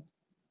women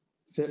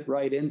fit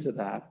right into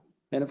that.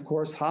 And of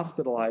course,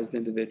 hospitalized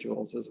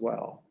individuals as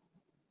well.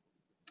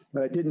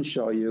 What I didn't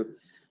show you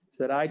is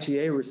that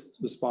IgA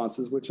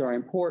responses, which are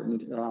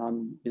important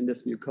in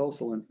this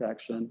mucosal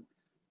infection,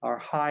 are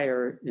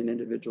higher in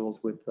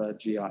individuals with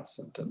GI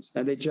symptoms,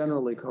 and they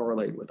generally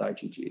correlate with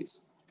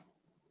IgGs.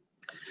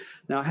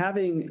 Now,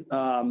 having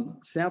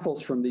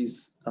samples from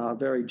these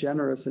very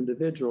generous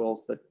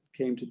individuals that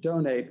came to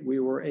donate, we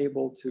were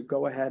able to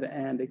go ahead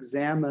and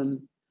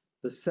examine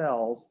the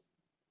cells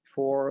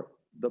for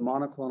the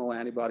monoclonal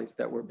antibodies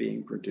that were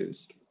being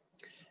produced.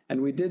 And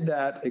we did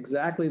that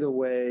exactly the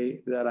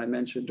way that I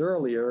mentioned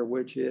earlier,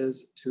 which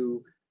is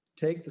to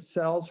take the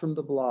cells from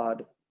the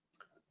blood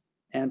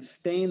and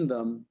stain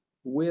them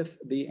with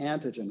the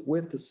antigen,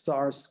 with the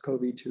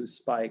SARS-CoV-2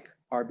 spike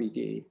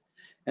RBD,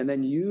 and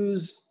then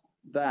use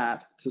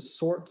that to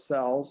sort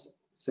cells,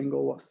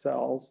 single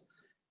cells,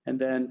 and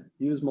then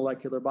use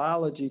molecular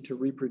biology to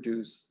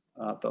reproduce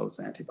those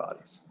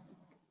antibodies.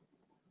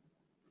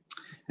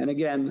 And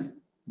again,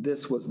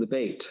 this was the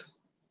bait,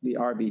 the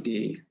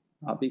RBD,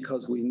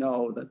 because we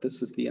know that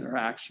this is the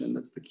interaction,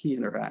 that's the key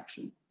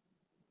interaction.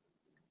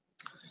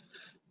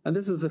 And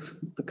this is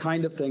the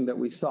kind of thing that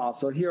we saw.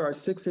 So here are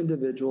 6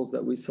 individuals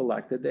that we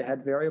selected. They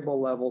had variable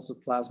levels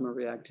of plasma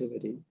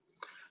reactivity.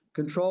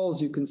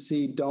 Controls, you can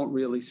see, don't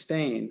really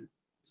stain.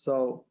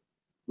 So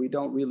we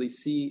don't really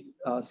see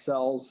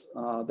cells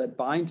that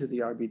bind to the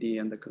RBD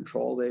in the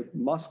control. They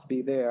must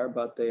be there,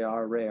 but they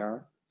are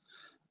rare.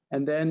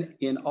 And then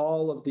in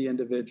all of the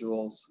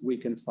individuals, we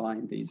can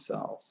find these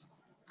cells.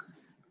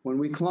 When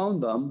we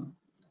cloned them,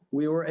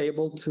 we were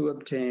able to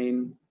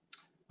obtain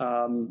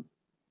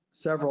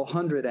several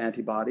hundred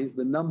antibodies.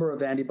 The number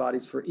of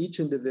antibodies for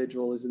each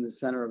individual is in the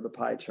center of the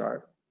pie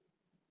chart.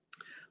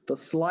 The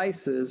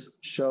slices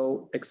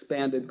show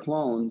expanded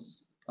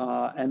clones,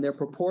 and they're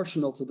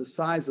proportional to the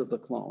size of the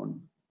clone.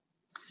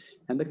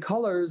 And the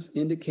colors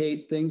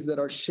indicate things that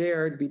are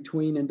shared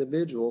between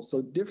individuals,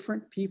 so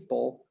different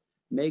people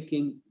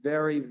making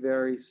very,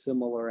 very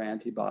similar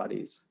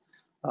antibodies.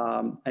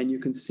 And you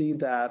can see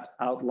that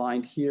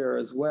outlined here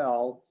as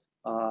well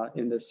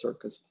in this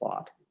circus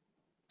plot.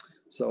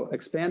 So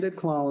expanded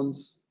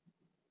clones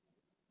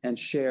and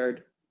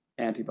shared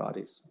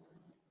antibodies.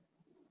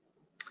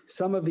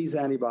 Some of these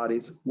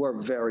antibodies were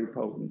very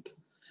potent,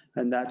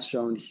 and that's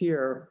shown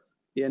here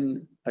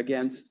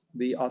against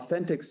the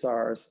authentic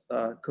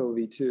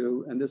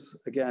SARS-CoV-2. And this,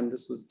 again,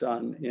 this was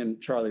done in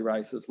Charlie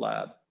Rice's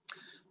lab,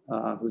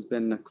 who's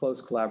been a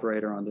close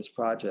collaborator on this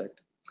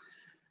project.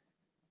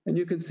 And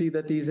you can see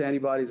that these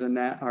antibodies are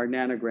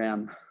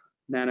nanogram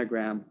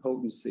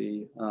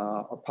potency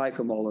or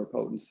picomolar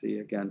potency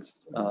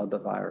against the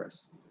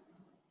virus.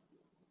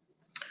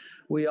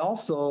 We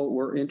also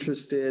were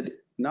interested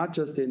not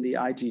just in the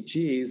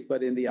IgGs,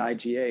 but in the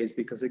IgAs,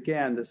 because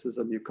again, this is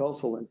a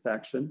mucosal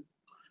infection.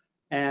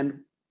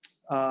 And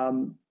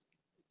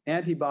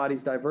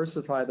antibodies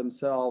diversify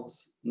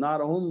themselves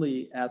not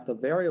only at the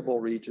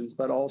variable regions,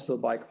 but also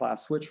by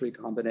class switch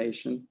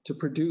recombination to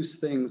produce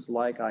things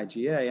like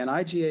IgA. And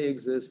IgA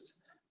exists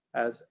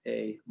as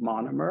a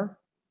monomer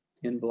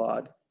in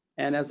blood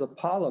and as a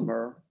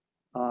polymer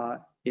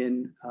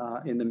in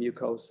the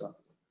mucosa.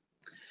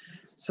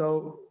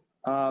 So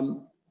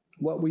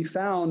what we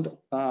found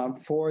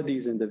for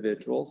these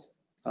individuals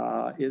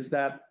is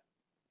that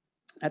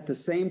at the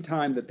same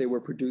time that they were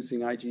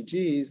producing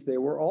IgGs, they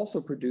were also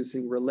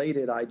producing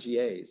related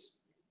IgAs,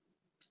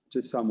 which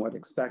is somewhat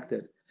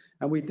expected.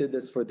 And we did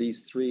this for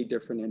these 3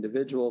 different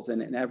individuals,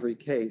 and in every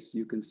case,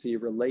 you can see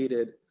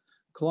related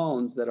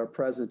clones that are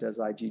present as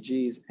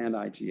IgGs and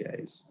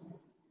IgAs.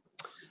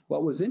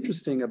 What was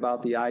interesting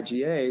about the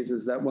IgAs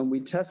is that when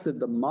we tested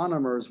the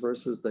monomers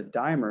versus the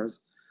dimers,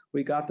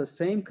 we got the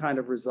same kind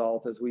of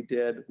result as we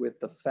did with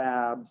the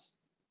Fabs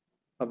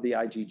of the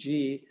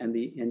IgG and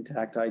the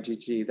intact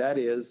IgG. That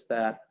is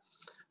that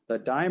the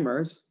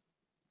dimers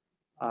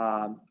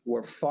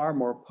were far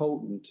more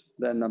potent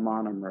than the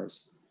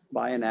monomers.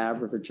 by an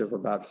average of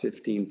about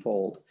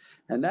 15-fold.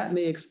 And that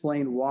may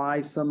explain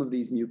why some of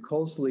these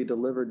mucosally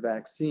delivered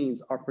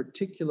vaccines are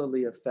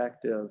particularly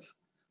effective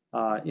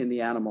in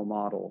the animal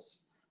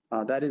models.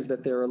 That is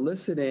that they're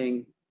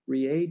eliciting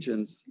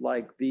reagents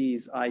like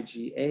these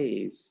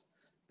IgAs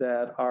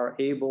that are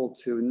able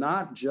to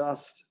not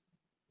just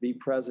be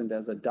present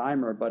as a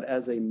dimer, but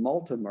as a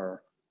multimer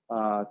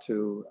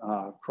to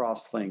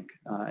cross-link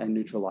and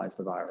neutralize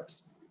the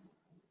virus.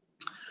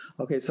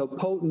 Okay, so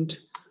potent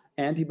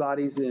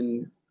antibodies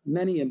in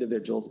many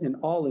individuals, in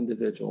all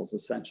individuals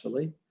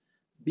essentially.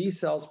 B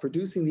cells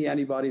producing the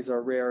antibodies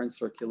are rare in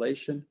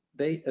circulation.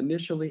 They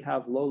initially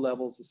have low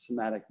levels of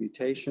somatic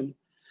mutation,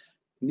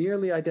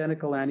 nearly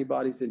identical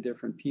antibodies in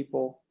different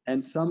people,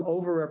 and some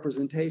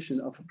overrepresentation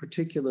of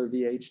particular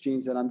VH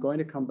genes, and I'm going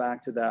to come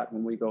back to that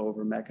when we go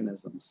over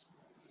mechanisms.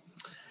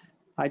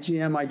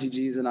 IgM,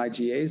 IgGs, and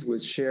IgAs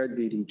with shared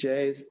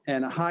VDJs,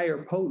 and a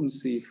higher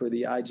potency for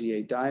the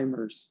IgA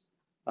dimers,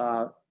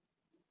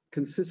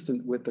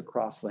 consistent with the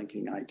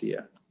cross-linking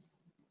idea.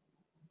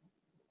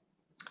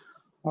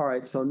 All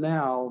right, so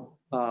now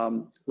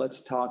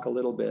let's talk a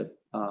little bit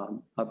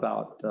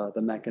about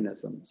the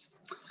mechanisms.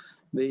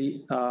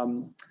 The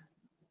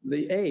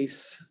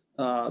ACE,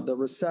 the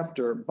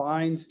receptor,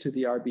 binds to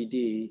the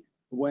RBD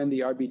when the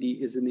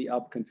RBD is in the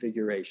up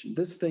configuration.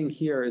 This thing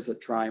here is a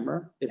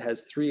trimer. It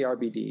has 3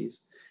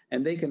 RBDs,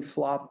 and they can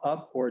flop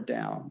up or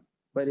down,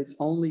 but it's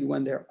only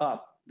when they're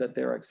up that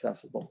they're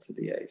accessible to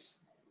the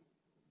ACE.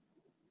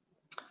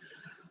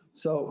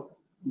 So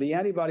the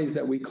antibodies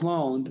that we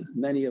cloned,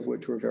 many of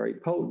which were very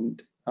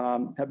potent,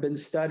 have been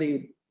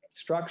studied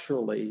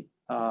structurally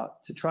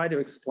to try to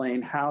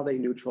explain how they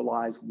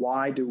neutralize,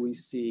 why do we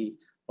see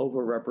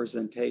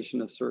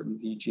overrepresentation of certain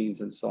V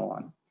genes and so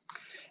on.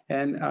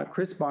 And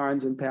Chris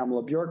Barnes and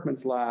Pamela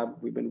Bjorkman's lab,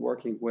 we've been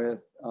working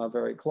with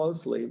very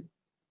closely,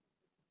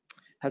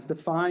 has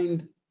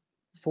defined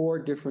 4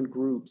 different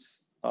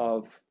groups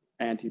of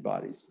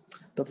antibodies.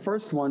 The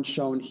first one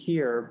shown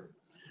here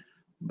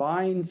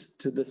binds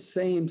to the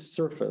same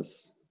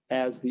surface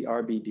as the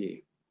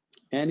RBD,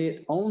 and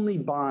it only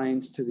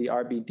binds to the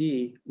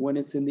RBD when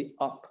it's in the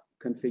up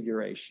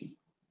configuration.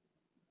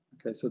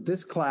 Okay, so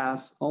this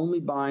class only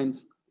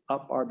binds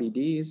up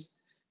RBDs,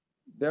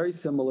 very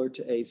similar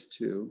to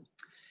ACE2,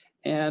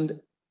 and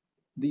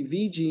the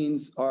V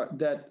genes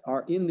that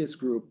are in this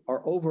group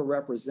are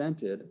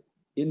overrepresented,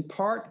 in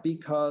part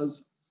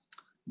because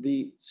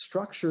the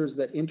structures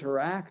that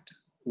interact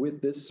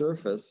with this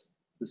surface,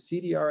 the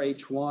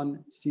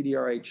CDRH1,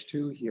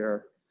 CDRH2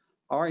 here,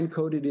 are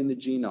encoded in the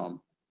genome.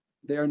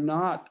 They're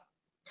not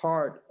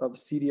part of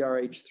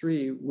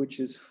CDRH3, which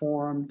is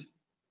formed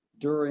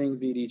during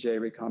VDJ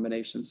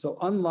recombination. So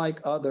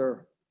unlike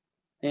other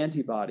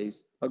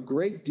antibodies, a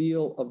great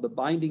deal of the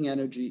binding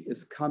energy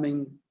is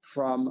coming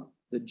from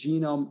the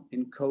genome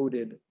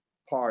encoded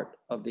part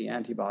of the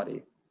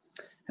antibody.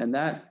 And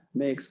that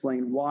may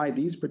explain why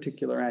these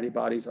particular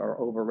antibodies are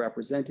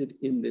overrepresented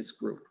in this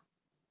group.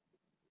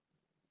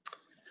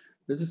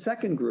 There's a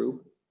second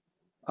group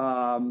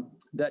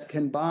that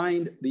can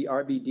bind the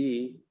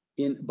RBD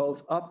in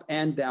both up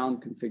and down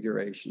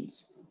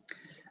configurations.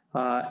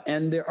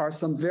 And there are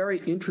some very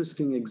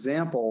interesting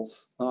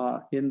examples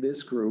in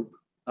this group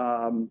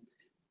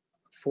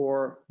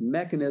for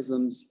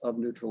mechanisms of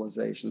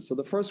neutralization. So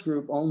the first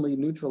group only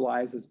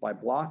neutralizes by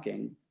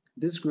blocking.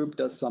 This group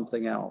does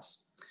something else.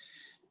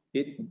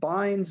 It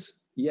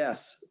binds,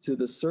 yes, to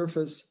the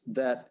surface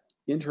that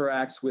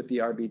interacts with the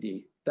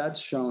RBD. That's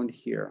shown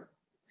here.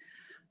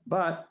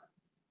 But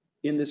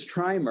in this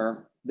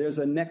trimer, there's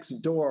a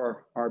next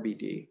door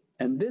RBD.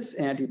 And this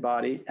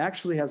antibody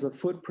actually has a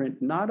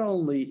footprint not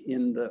only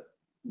in the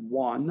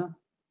one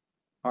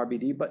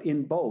RBD, but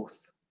in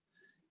both.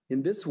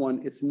 In this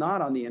one, it's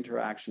not on the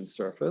interaction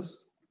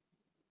surface.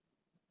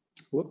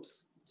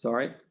 Whoops,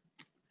 sorry.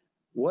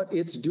 What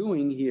it's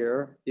doing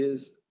here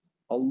is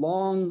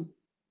along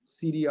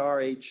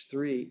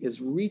CDRH3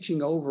 is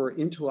reaching over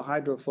into a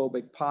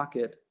hydrophobic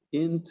pocket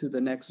into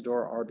the next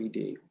door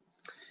RBD.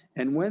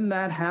 And when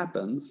that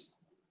happens,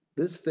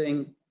 this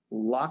thing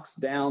locks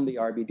down the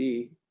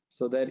RBD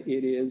so that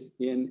it is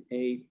in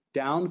a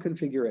down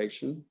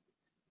configuration,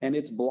 and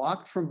it's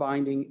blocked from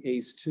binding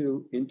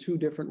ACE2 in 2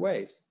 different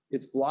ways.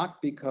 It's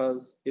blocked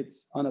because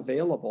it's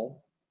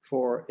unavailable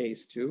for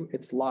ACE2,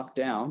 it's locked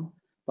down,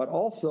 but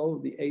also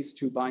the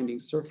ACE2 binding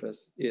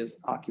surface is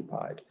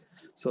occupied.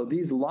 So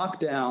these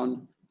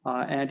lockdown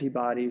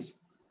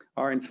antibodies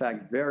are in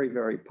fact very,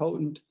 very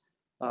potent.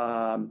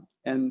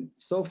 And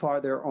so far,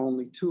 there are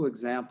only 2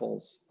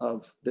 examples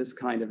of this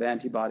kind of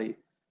antibody.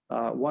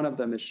 One of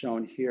them is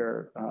shown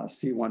here,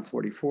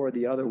 C144.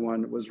 The other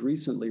one was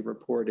recently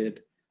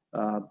reported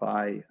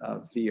by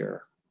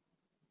Veer.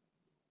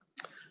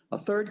 A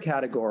third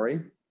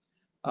category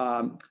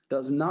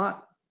does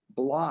not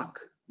block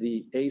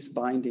the ACE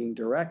binding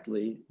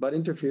directly, but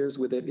interferes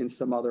with it in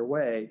some other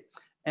way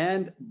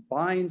and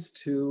binds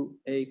to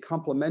a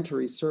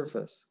complementary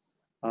surface.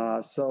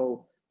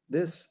 So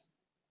this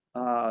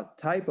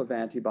type of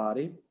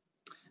antibody,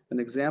 an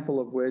example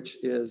of which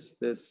is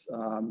this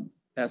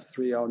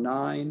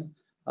S309.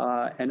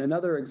 And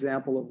another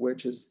example of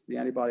which is the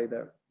antibody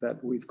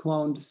that we've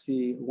cloned,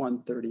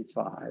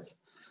 C135.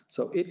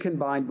 So it can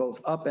bind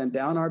both up and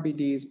down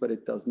RBDs, but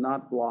it does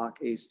not block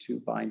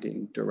ACE2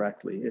 binding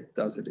directly. It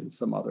does it in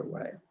some other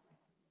way.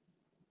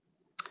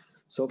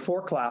 So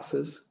 4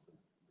 classes.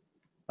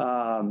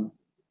 One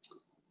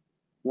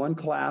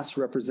class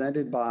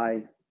represented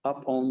by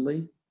up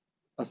only,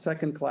 a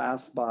second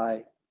class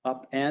by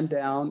up and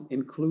down,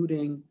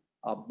 including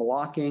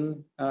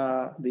blocking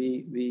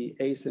the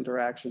ACE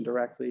interaction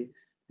directly,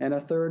 and a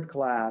third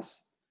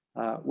class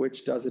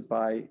which does it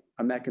by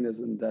a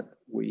mechanism that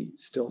we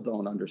still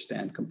don't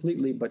understand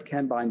completely, but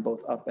can bind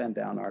both up and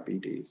down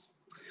RBDs.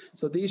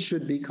 So these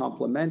should be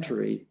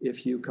complementary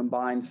if you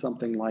combine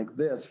something like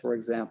this, for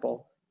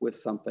example, with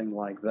something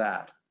like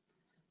that,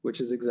 which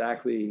is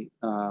exactly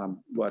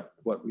what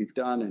we've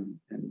done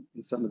in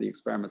some of the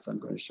experiments I'm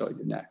going to show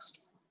you next.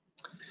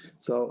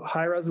 So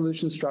high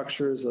resolution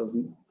structures of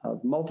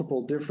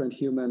multiple different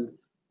human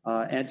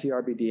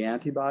anti-RBD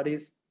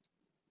antibodies.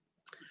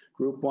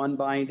 Group 1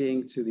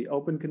 binding to the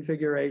open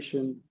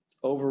configuration, it's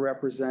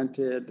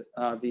overrepresented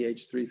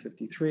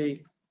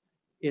VH353,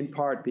 in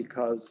part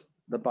because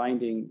the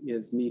binding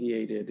is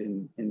mediated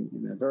in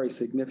a very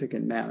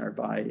significant manner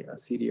by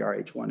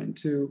CDRH1 and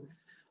 2.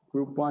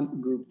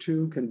 Group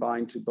 2 can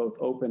bind to both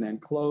open and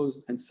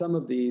closed, and some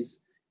of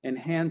these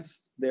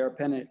enhance their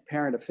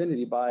parent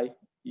affinity by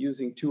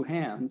using 2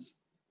 hands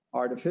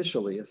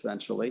artificially,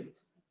 essentially.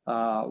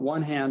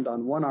 One hand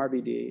on one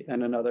RBD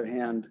and another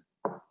hand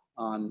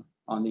on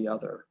the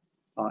other.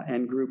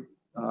 And group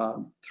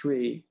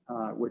 3,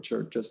 which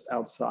are just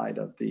outside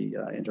of the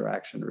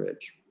interaction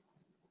ridge.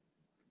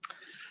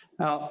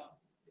 Now,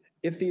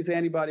 if these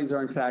antibodies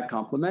are in fact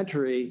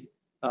complementary,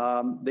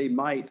 they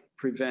might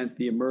prevent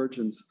the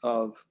emergence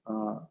of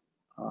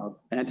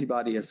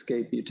antibody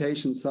escape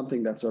mutations,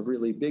 something that's a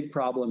really big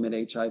problem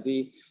in HIV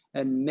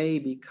and may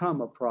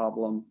become a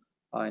problem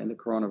in the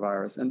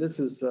coronavirus. And this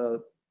is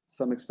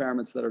some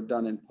experiments that are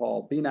done in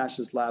Paul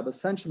Benash's lab,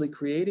 essentially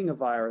creating a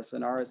virus,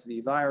 an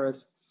RSV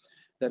virus,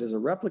 that is a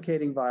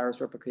replicating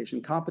virus,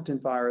 replication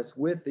competent virus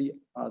with the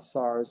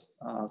SARS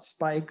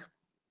spike,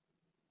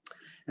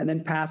 and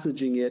then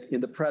passaging it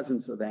in the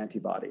presence of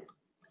antibody.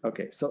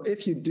 Okay, so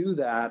if you do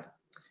that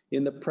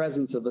in the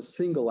presence of a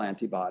single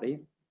antibody,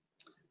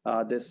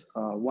 this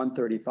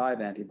 135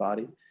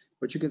 antibody,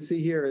 what you can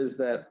see here is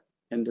that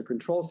in the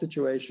control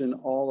situation,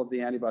 all of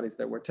the antibodies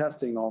that we're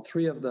testing, all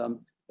 3 of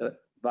them, the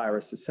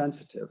virus is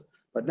sensitive.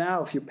 But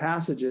now if you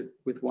passage it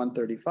with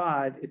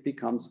 135, it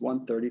becomes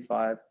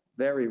 135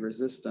 very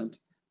resistant,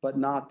 but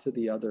not to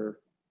the other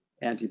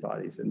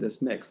antibodies in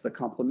this mix, the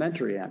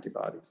complementary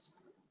antibodies.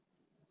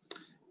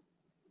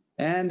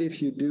 And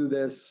if you do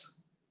this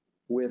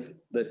with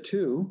the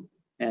 2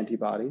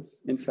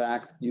 antibodies, in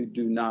fact, you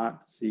do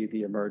not see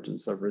the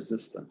emergence of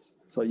resistance.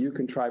 So you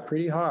can try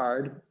pretty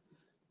hard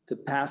to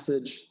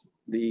passage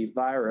the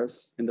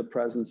virus in the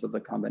presence of the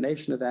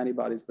combination of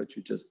antibodies, but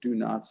you just do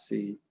not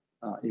see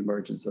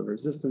emergence of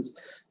resistance.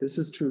 This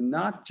is true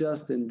not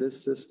just in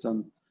this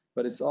system,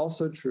 but it's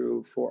also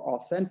true for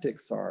authentic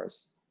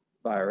SARS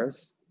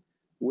virus,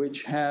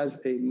 which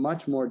has a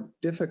much more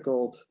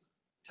difficult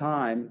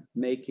time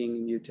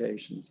making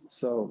mutations.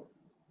 So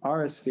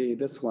RSV,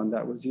 this one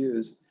that was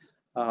used,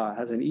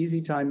 has an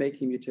easy time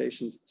making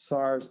mutations.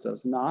 SARS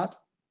does not,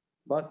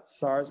 but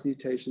SARS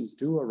mutations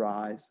do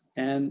arise,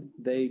 and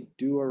they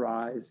do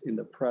arise in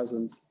the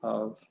presence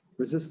of,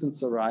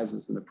 resistance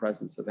arises in the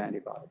presence of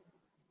antibody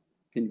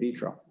in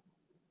vitro.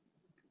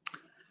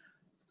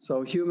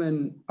 So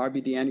human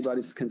RBD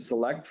antibodies can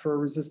select for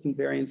resistant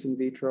variants in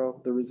vitro.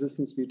 The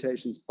resistance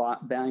mutations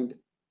bind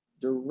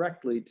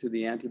directly to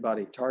the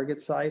antibody target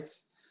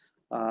sites,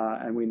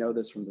 and we know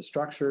this from the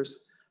structures.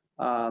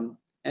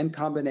 And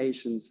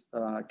combinations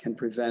can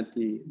prevent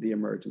the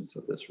emergence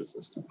of this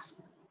resistance.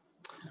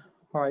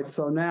 All right,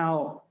 so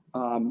now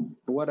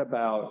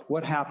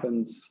what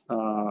happens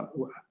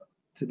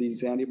to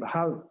these antibodies?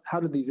 How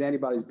do these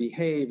antibodies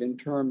behave in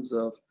terms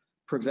of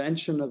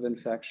prevention of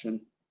infection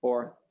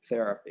or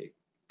therapy?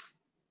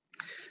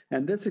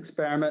 And this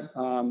experiment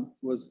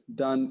was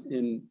done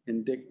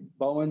in Dick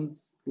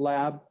Bowen's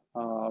lab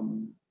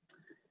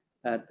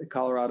at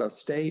Colorado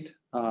State.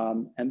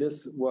 And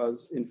this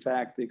was, in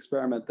fact, the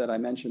experiment that I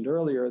mentioned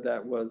earlier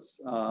that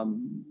was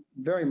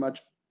very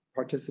much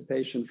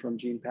participation from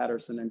Gene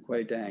Patterson and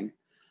Kuei Deng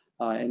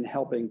in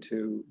helping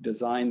to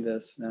design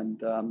this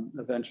and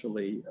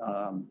eventually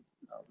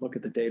look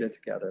at the data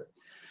together.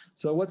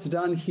 So what's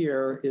done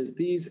here is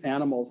these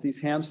animals, these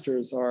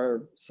hamsters,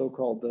 are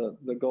so-called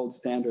the gold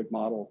standard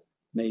model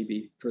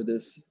maybe for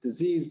this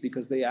disease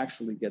because they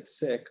actually get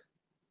sick.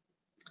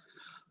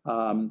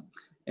 The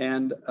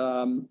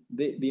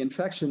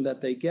infection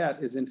that they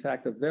get is in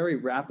fact a very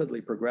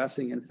rapidly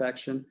progressing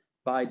infection.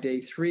 By day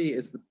 3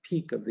 is the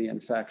peak of the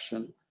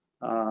infection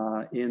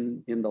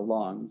in the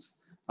lungs.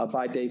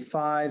 By day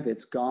 5,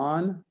 it's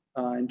gone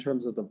in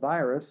terms of the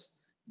virus,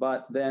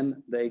 but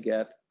then they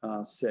get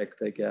sick,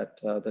 they get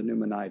the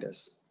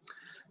pneumonitis.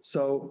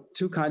 So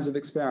 2 kinds of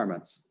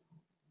experiments.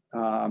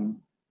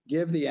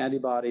 give the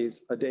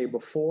antibodies a day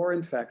before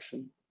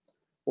infection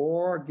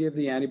or give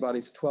the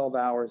antibodies 12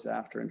 hours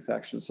after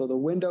infection. So the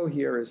window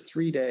here is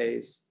 3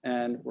 days,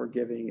 and we're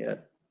giving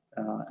it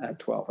at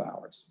 12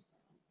 hours.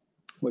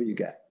 What do you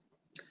get?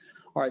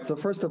 All right, so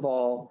first of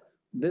all,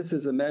 this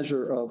is a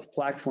measure of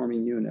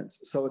plaque-forming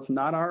units. So it's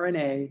not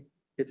RNA,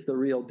 it's the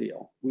real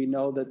deal. We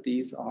know that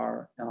these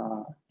are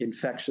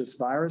infectious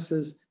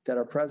viruses that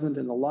are present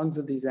in the lungs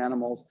of these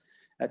animals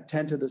at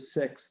 10 to the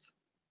 6th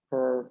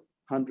per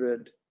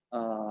 100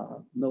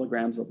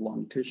 milligrams of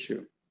lung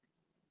tissue.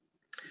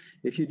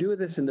 If you do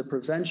this in the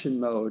prevention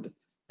mode,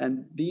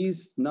 and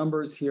these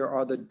numbers here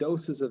are the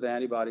doses of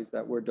antibodies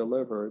that were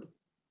delivered,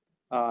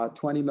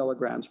 20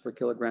 milligrams per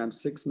kilogram,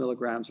 6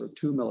 milligrams, or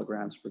 2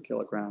 milligrams per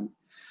kilogram,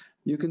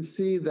 you can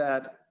see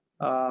that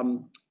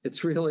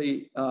it's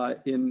really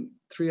in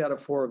 3 out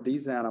of 4 of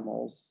these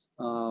animals,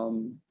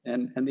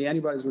 and the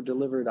antibodies were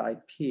delivered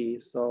IP.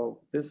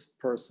 So this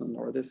person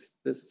or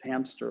this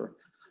hamster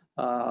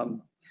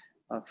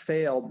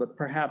failed, but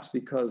perhaps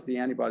because the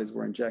antibodies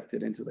were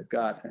injected into the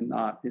gut and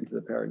not into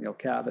the peritoneal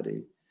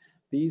cavity.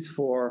 These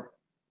 4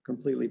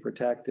 completely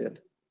protected.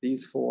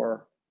 These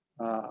 4,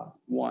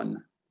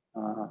 1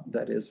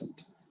 that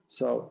isn't.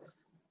 So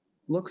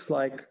looks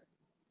like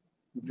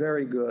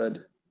very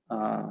good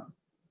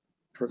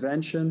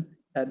prevention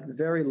at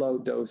very low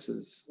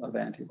doses of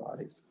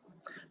antibodies.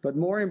 But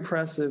more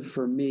impressive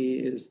for me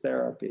is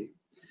therapy.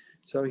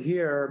 So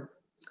here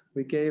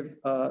we gave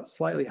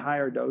slightly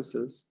higher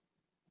doses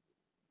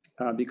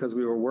because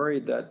we were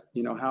worried that,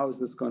 how is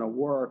this going to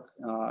work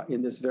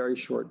in this very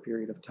short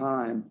period of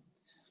time?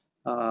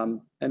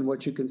 And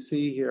what you can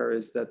see here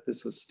is that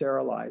this was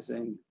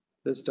sterilizing.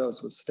 This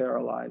dose was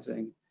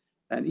sterilizing.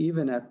 And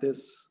even at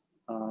this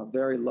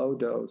very low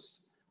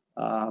dose,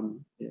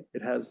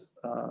 it has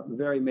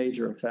very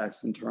major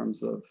effects in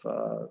terms of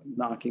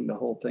knocking the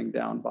whole thing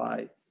down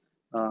by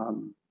 4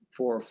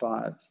 or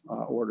 5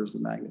 orders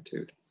of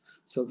magnitude.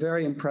 So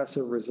very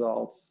impressive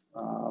results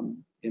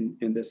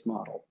in this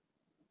model.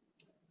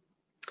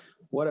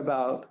 What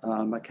about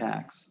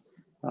macaques?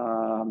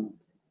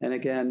 And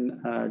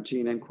again,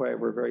 Jean and Quay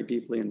were very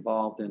deeply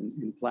involved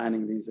in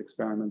planning these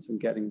experiments and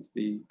getting to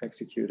be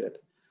executed.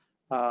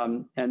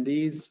 And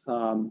these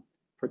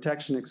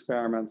protection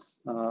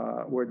experiments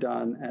were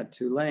done at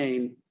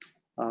Tulane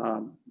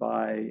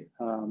by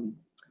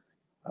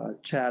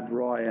Chad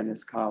Roy and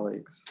his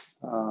colleagues.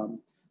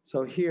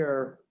 So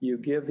here you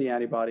give the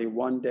antibody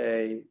 1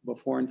 day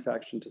before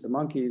infection to the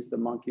monkeys. The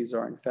monkeys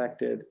are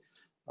infected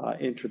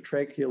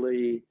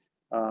intratracheally,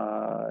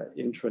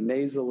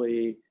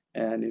 intranasally,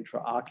 and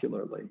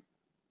intraocularly.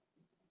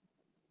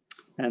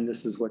 And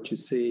this is what you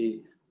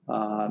see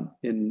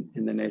in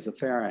the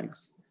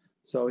nasopharynx.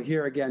 So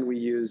here again, we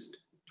used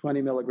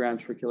 20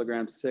 milligrams per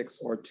kilogram, 6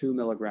 or 2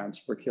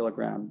 milligrams per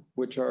kilogram,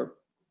 which are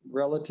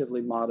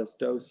relatively modest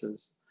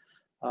doses,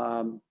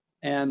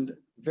 and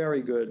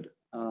very good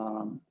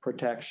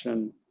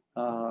protection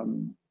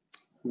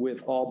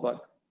with all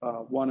but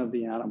one of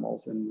the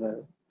animals in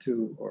the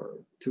 2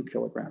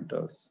 kilogram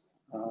dose,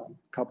 a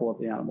couple of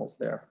the animals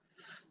there.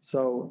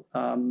 So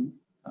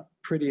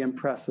pretty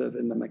impressive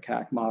in the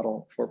macaque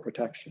model for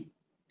protection.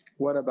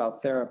 What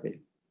about therapy?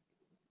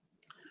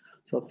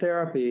 So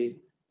therapy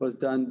was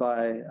done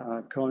by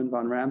Cohn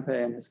and Ralph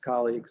M and his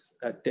colleagues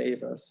at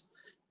Davis.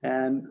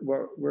 And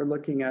what we're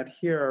looking at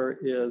here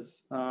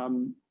is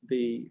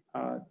the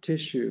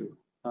tissue,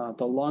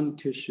 the lung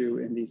tissue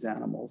in these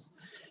animals.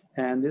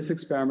 And this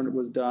experiment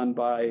was done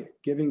by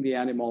giving the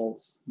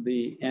animals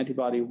the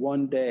antibody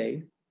 1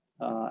 day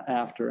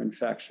after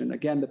infection.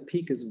 Again, the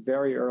peak is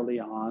very early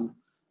on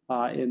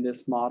in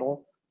this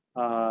model,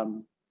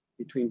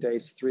 between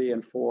days 3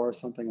 and 4,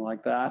 something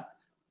like that.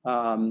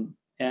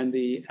 And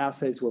the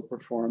assays were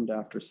performed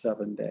after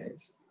 7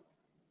 days.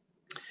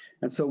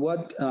 And so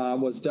what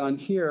was done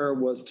here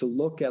was to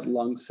look at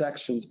lung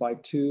sections by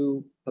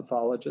 2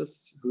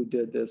 pathologists who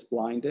did this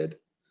blinded.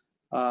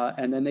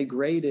 And then they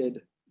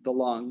graded the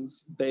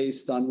lungs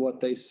based on what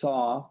they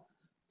saw.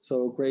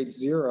 So grade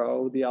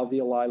 0, the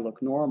alveoli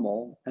look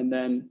normal, and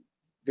then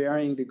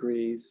varying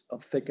degrees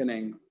of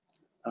thickening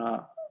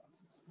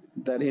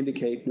that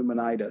indicate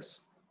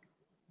pneumonitis.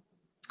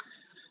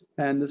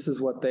 And this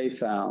is what they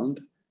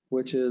found,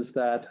 which is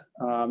that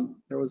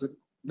there was a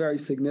very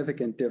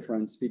significant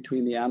difference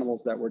between the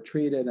animals that were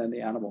treated and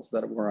the animals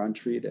that were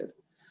untreated.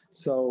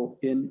 So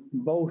in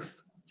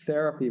both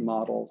therapy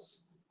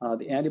models,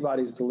 the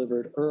antibodies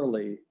delivered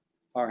early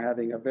are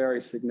having a very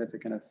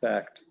significant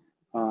effect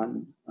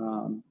on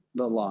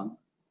the lung.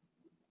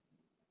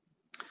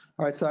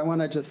 All right, so I want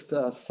to just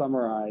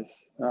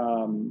summarize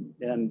and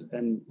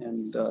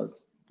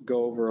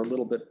go over a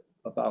little bit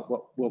about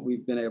what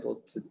we've been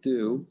able to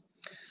do.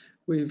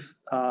 We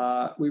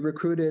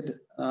recruited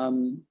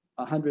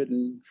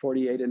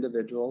 148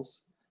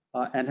 individuals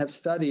and have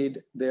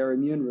studied their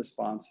immune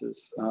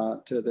responses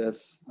to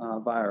this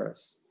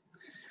virus.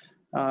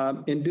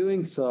 In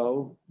doing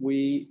so,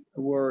 we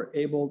were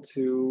able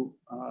to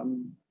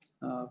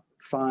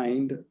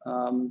find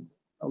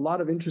a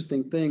lot of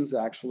interesting things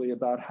actually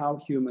about how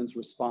humans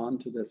respond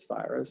to this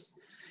virus,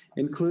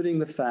 including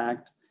the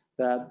fact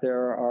that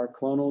there are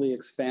clonally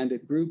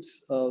expanded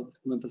groups of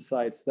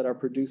lymphocytes that are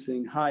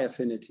producing high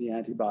affinity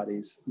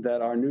antibodies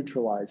that are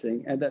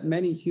neutralizing, and that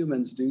many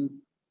humans do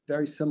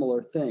very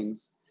similar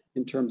things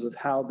in terms of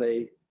how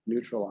they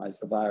neutralize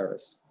the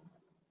virus.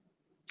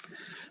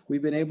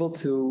 We've been able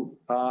to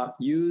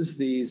use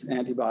these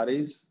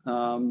antibodies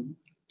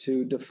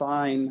to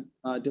define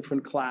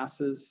different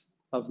classes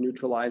of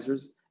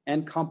neutralizers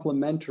and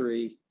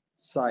complementary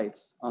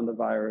sites on the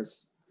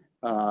virus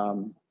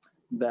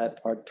that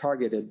are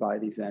targeted by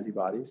these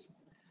antibodies.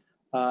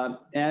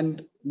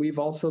 And we've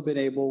also been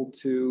able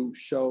to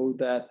show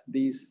that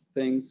these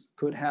things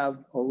could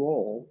have a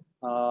role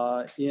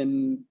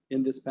in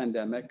this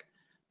pandemic,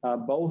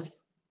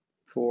 both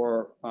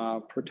for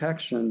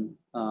protection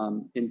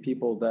in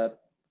people that,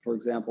 for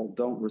example,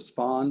 don't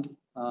respond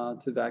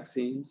to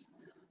vaccines,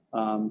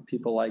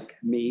 people like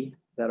me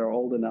that are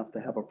old enough to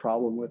have a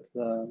problem with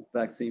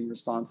vaccine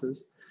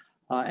responses,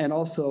 and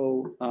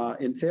also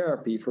in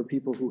therapy for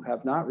people who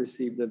have not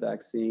received the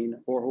vaccine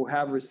or who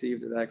have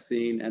received the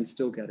vaccine and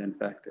still get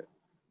infected.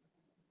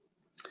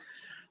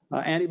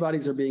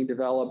 Antibodies are being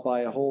developed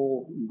by a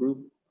whole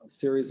group, a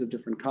series of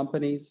different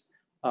companies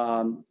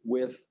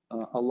with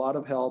a lot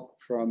of help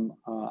from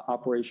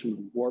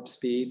Operation Warp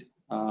Speed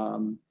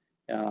and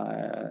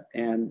the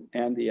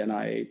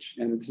NIH.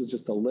 And this is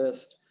just a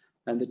list.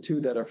 And the two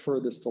that are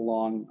furthest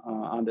along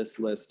on this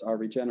list are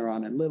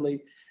Regeneron and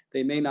Lilly.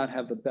 They may not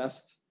have the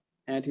best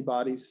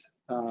antibodies,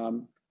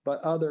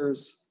 but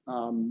others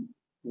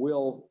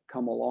will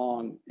come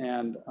along.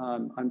 And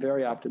I'm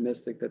very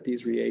optimistic that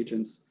these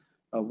reagents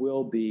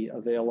will be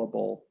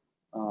available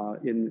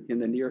in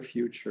the near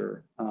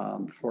future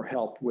for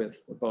help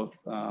with both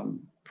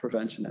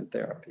prevention and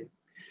therapy.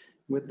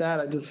 With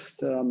that, I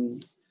just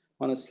want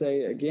to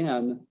say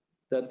again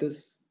that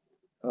this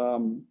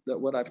that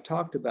what I've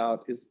talked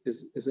about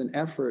is an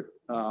effort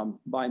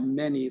by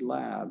many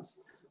labs.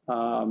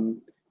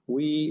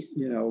 We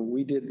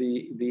did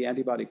the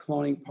antibody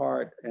cloning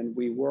part, and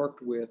we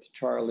worked with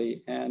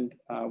Charlie and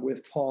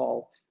with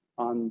Paul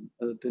on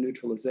the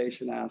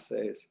neutralization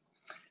assays.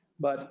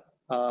 But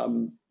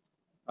Pamela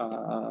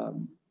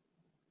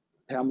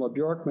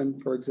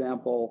Bjorkman, for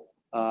example,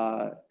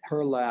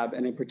 her lab,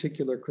 and in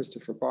particular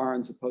Christopher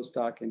Barnes, a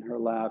postdoc in her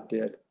lab,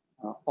 did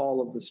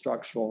all of the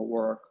structural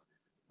work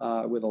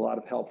with a lot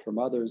of help from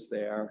others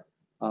there,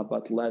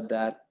 but led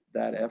that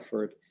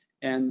effort.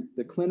 And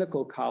the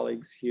clinical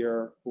colleagues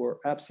here were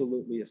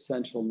absolutely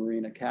essential,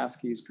 Marina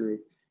Kasky's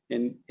group,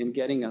 in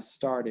getting us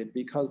started,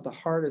 because the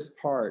hardest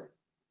part,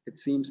 it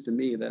seems to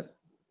me that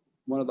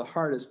one of the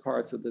hardest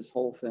parts of this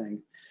whole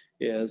thing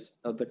is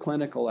the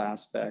clinical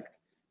aspect,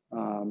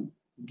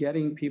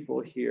 getting people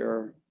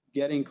here,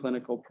 getting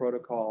clinical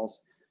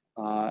protocols,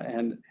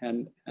 and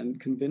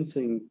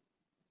convincing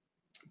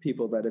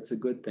people that it's a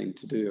good thing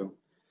to do.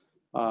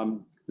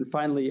 And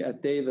finally,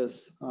 at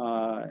Davis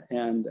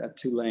and at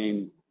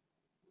Tulane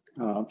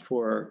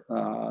for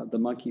the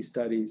monkey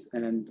studies,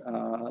 and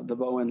the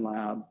Bowen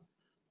lab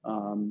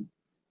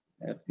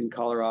in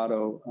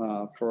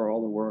Colorado for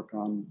all the work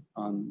on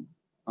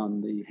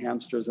the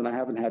hamsters. And I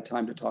haven't had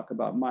time to talk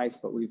about mice,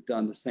 but we've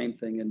done the same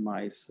thing in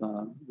mice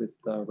with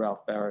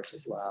Ralph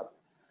Barich's lab.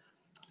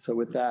 So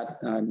with that,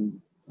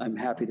 I'm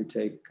happy to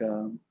take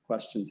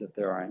questions if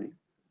there are any.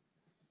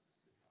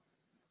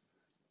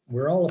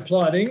 We're all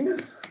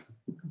applauding.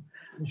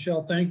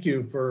 Michelle, thank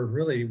you for a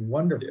really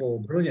wonderful,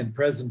 brilliant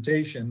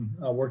presentation,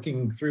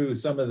 working through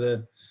some of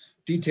the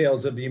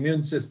details of the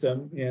immune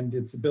system and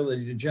its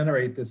ability to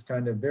generate this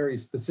kind of very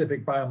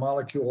specific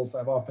biomolecules.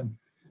 I've often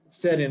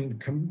said in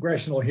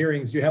congressional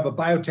hearings, you have a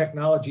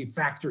biotechnology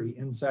factory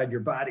inside your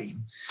body,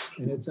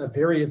 and it's a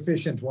very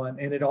efficient one.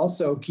 And it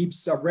also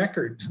keeps a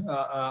record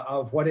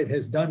of what it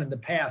has done in the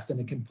past, and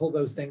it can pull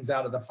those things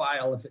out of the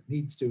file if it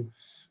needs to,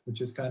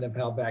 which is kind of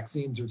how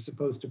vaccines are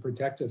supposed to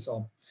protect us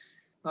all.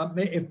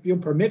 If you'll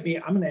permit me,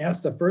 I'm going to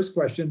ask the first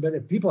question, but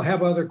if people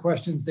have other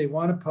questions they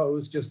want to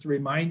pose, just to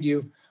remind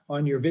you,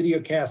 on your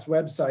videocast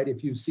website,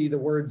 if you see the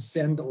words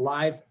 "send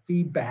live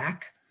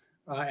feedback"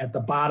 at the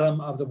bottom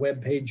of the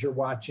web page you're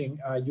watching,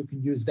 you can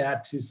use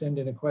that to send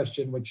in a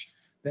question, which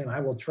then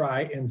I will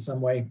try in some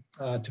way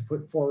to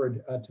put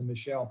forward to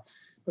Michelle.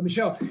 But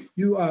Michelle,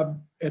 you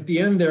at the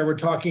end there were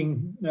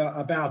talking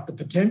about the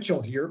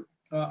potential here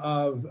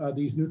of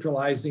these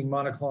neutralizing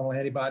monoclonal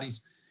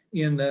antibodies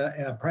in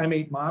the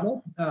primate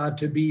model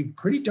to be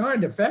pretty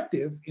darned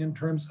effective in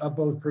terms of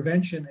both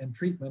prevention and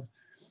treatment.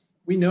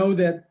 We know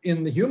that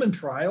in the human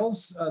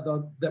trials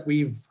that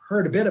we've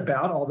heard a bit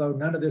about, although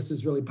none of this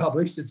is really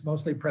published, it's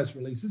mostly press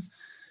releases,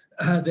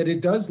 that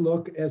it does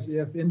look as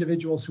if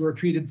individuals who are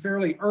treated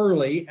fairly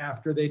early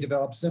after they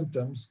develop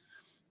symptoms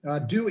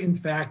do in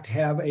fact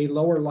have a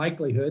lower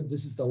likelihood,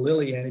 this is the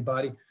Lilly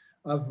antibody,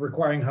 of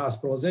requiring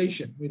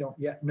hospitalization. We don't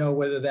yet know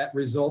whether that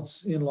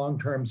results in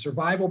long-term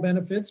survival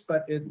benefits,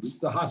 but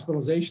the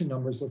hospitalization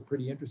numbers look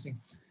pretty interesting.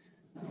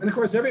 And of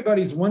course,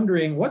 everybody's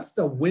wondering, what's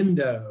the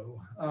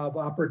window of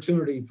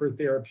opportunity for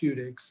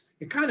therapeutics.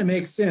 It kind of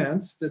makes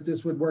sense that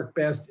this would work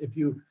best if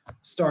you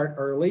start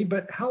early,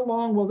 but how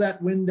long will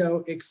that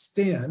window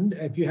extend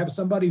if you have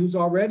somebody who's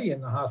already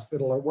in the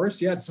hospital, or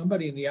worse yet,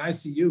 somebody in the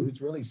ICU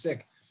who's really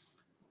sick?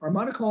 Are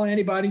monoclonal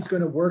antibodies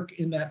going to work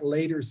in that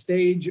later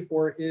stage,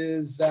 or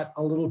is that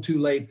a little too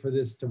late for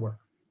this to work?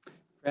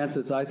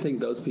 Francis, I think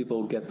those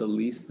people get the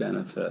least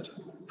benefit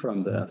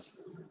from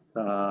this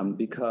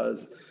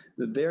because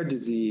their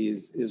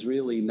disease is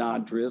really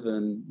not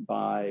driven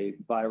by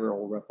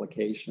viral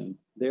replication.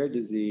 Their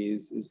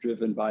disease is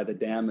driven by the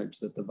damage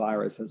that the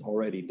virus has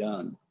already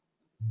done.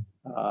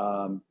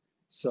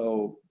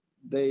 So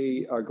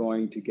they are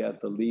going to get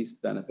the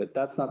least benefit.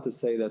 That's not to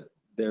say that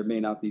there may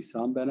not be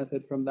some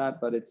benefit from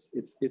that, but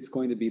it's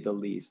going to be the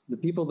least. The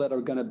people that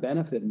are going to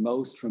benefit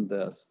most from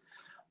this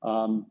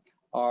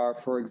are,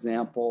 for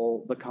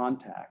example, the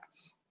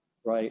contacts,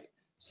 right?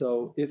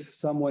 So if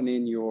someone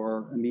in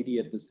your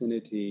immediate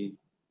vicinity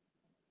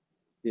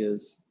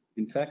is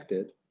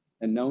infected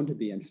and known to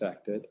be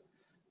infected,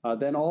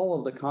 then all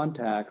of the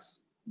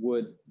contacts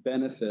would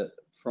benefit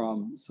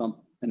from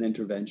an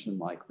intervention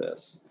like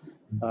this.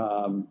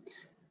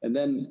 And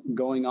then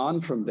going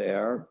on from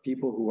there,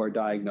 people who are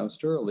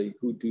diagnosed early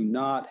who do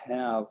not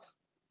have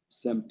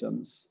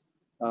symptoms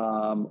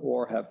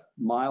or have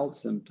mild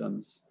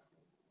symptoms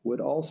would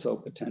also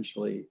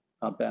potentially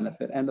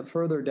benefit. And the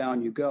further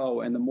down you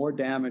go and the more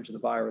damage the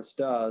virus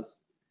does,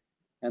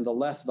 and the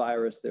less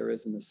virus there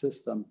is in the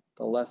system,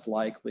 the less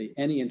likely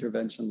any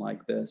intervention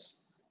like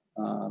this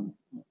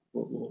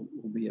will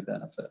be a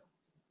benefit.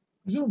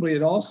 Presumably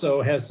it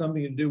also has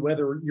something to do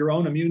whether your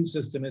own immune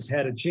system has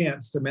had a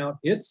chance to mount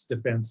its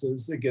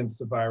defenses against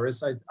the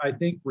virus. I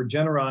think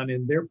Regeneron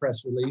in their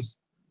press release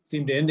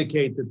seemed to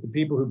indicate that the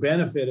people who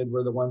benefited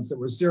were the ones that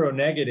were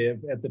seronegative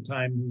at the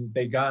time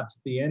they got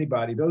the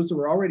antibody. Those who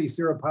were already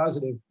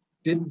seropositive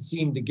didn't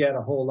seem to get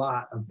a whole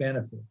lot of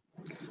benefit.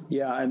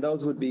 Yeah, and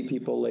those would be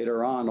people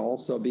later on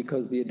also,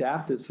 because the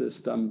adaptive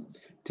system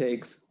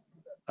takes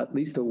at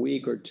least a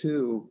week or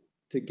two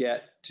to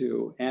get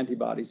to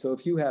antibodies. So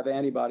if you have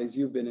antibodies,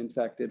 you've been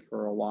infected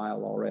for a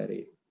while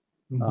already.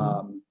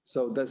 Mm-hmm.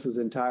 So this is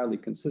entirely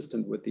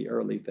consistent with the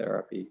early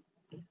therapy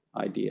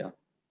idea.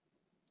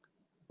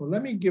 Well,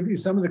 let me give you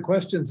some of the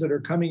questions that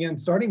are coming in,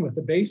 starting with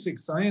the basic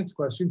science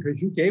question,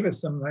 because you gave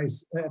us some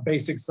nice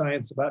basic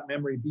science about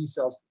memory B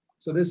cells.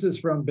 So this is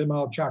from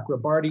Bimal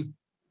Chakrabarty.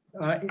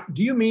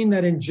 Do you mean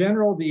that in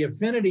general, the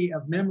affinity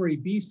of memory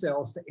B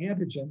cells to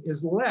antigen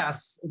is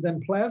less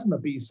than plasma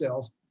B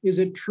cells? Is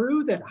it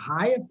true that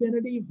high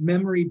affinity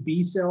memory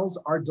B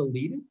cells are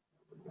deleted?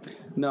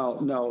 No.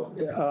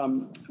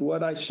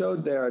 What I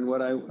showed there and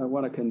what I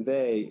want to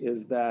convey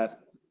is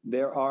that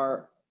there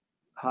are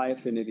high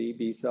affinity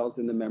B cells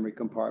in the memory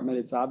compartment.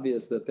 It's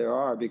obvious that there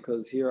are,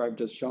 because here I've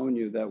just shown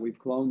you that we've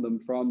cloned them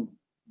from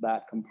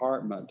that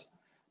compartment.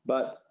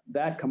 But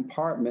that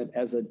compartment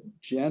as a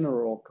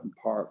general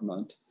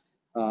compartment,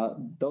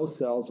 those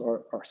cells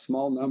are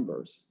small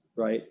numbers,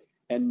 right?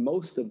 And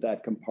most of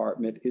that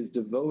compartment is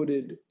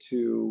devoted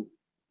to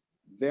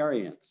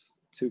variants,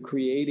 to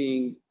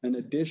creating an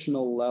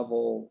additional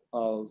level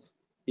of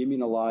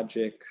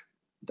immunologic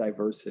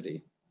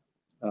diversity,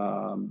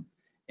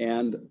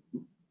 and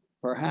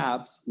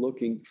perhaps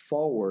looking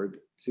forward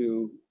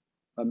to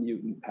a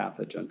mutant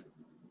pathogen.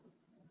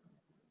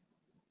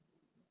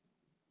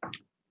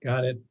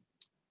 Got it.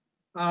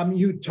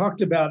 You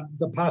talked about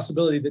the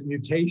possibility that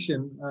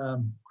mutation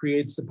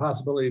creates the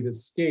possibility of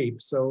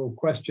escape. So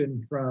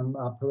question from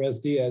Perez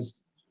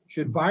Diaz,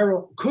 could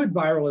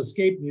viral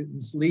escape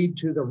mutants lead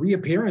to the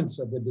reappearance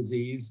of the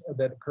disease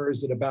that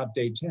occurs at about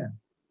day 10?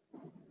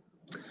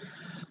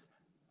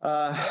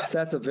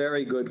 That's a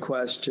very good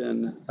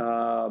question.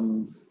 I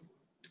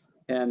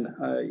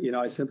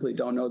simply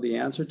don't know the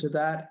answer to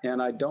that.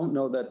 And I don't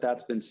know that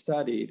that's been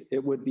studied.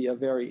 It would be a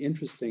very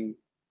interesting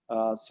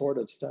sort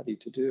of study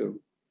to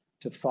do,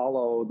 to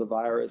follow the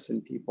virus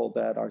in people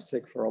that are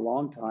sick for a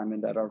long time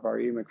and that are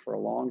viremic for a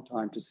long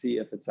time, to see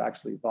if it's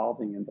actually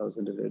evolving in those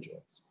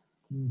individuals.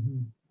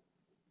 Mm-hmm.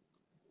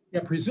 Yeah,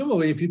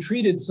 presumably if you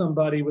treated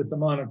somebody with the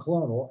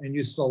monoclonal and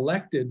you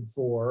selected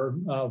for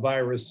a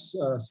virus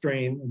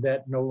strain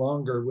that no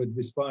longer would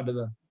respond to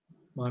the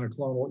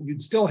monoclonal,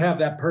 you'd still have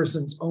that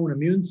person's own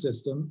immune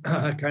system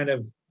kind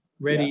of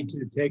ready Yes.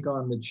 to take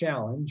on the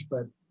challenge,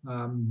 but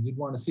you'd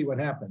want to see what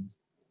happens.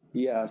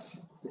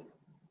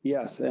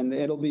 Yes, and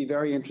it'll be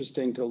very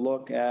interesting to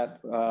look at,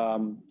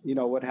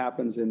 what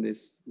happens in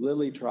this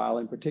Lilly trial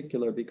in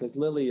particular, because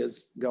Lilly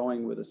is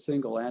going with a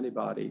single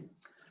antibody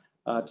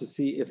to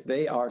see if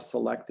they are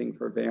selecting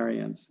for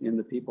variants in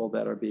the people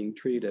that are being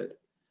treated.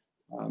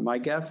 My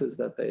guess is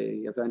that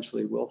they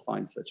eventually will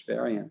find such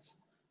variants.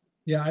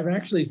 Yeah, I've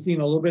actually seen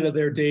a little bit of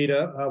their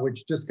data,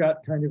 which just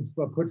got kind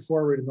of put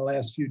forward in the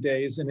last few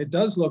days. And it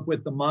does look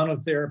with the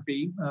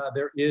monotherapy,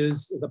 there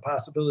is the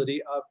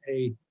possibility of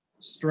a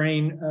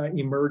strain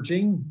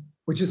emerging,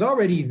 which is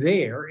already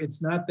there.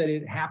 It's not that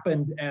it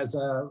happened as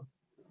a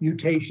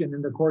mutation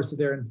in the course of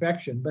their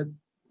infection, but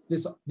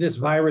this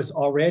virus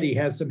already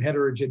has some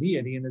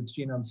heterogeneity in its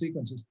genome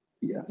sequences.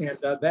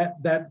 Yes. And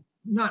that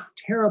not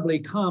terribly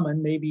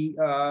common, maybe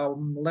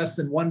less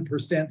than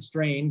 1%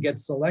 strain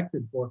gets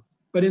selected for.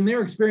 But in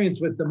their experience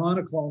with the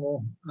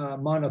monoclonal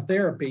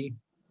monotherapy,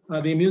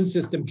 the immune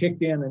system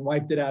kicked in and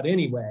wiped it out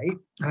anyway.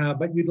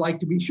 But you'd like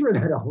to be sure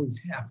that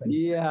always happens.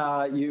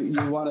 Yeah, you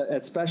want to,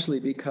 especially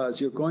because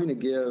you're going to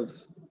give,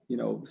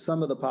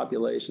 some of the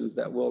populations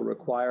that will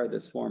require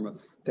this form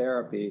of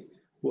therapy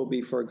will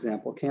be, for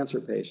example,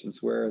 cancer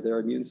patients where their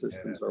immune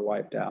systems are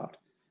wiped out.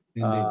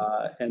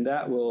 And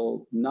that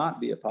will not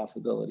be a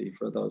possibility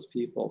for those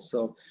people.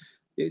 So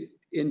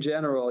in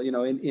general,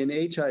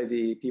 in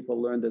HIV,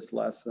 people learned this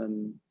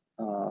lesson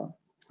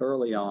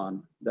early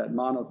on, that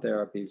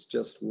monotherapies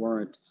just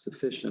weren't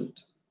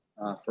sufficient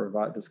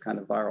for this kind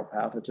of viral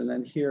pathogen.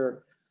 And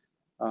here,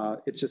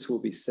 it just will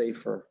be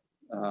safer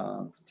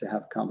to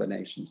have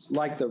combinations,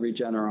 like the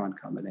Regeneron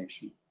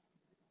combination,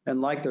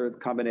 and like the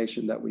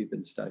combination that we've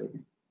been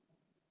studying.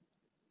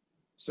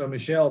 So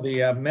Michelle,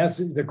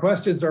 the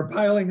questions are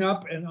piling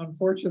up, and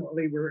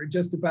unfortunately, we're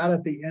just about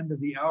at the end of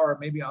the hour.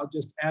 Maybe I'll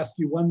just ask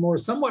you one more,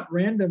 somewhat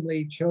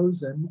randomly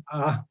chosen.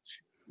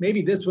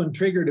 Maybe this one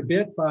triggered a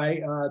bit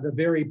by the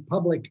very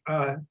public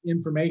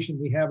information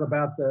we have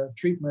about the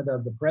treatment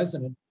of the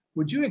president.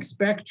 Would you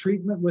expect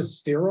treatment with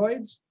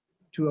steroids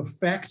to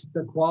affect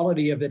the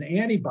quality of an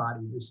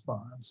antibody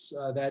response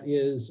that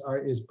is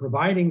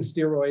providing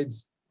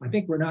steroids? I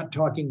think we're not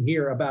talking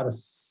here about a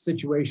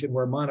situation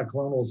where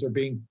monoclonals are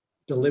being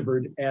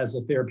delivered as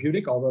a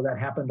therapeutic, although that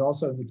happened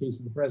also in the case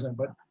of the president.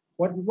 But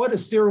what do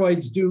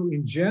steroids do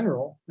in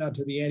general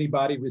to the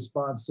antibody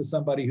response to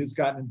somebody who's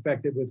gotten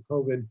infected with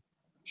COVID?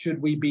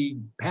 Should we be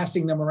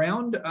passing them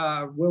around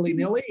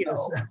willy-nilly? No.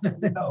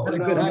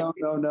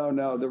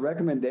 The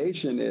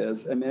recommendation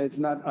is, it's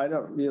not, I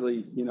don't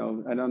really,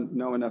 I don't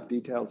know enough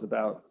details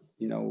about,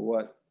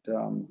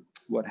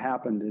 what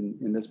happened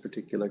in this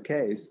particular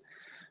case.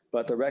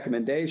 But the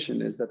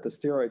recommendation is that the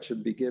steroid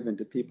should be given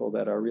to people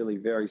that are really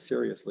very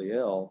seriously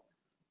ill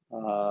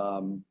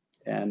and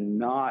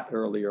not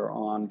earlier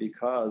on,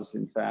 because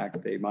in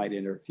fact, they might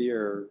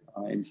interfere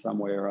in some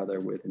way or other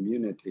with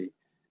immunity.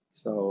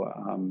 So,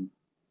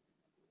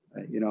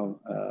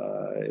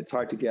 it's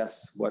hard to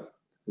guess what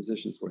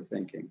physicians were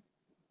thinking.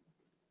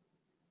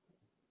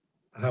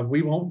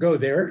 We won't go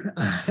there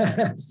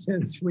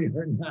since we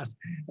are not,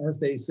 as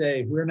they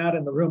say, we're not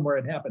in the room where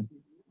it happened.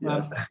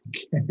 Yes.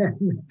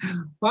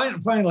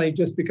 Finally,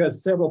 just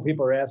because several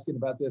people are asking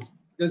about this,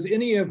 does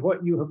any of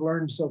what you have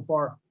learned so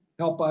far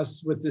help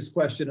us with this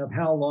question of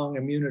how long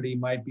immunity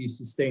might be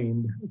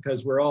sustained?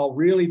 Because we're all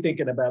really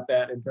thinking about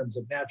that in terms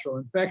of natural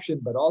infection,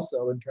 but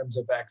also in terms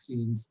of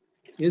vaccines.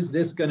 Is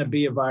this going to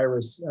be a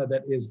virus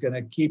that is going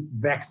to keep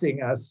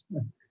vexing us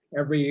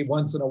every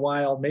once in a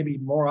while, maybe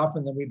more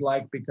often than we'd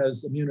like,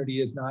 because immunity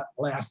is not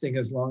lasting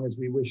as long as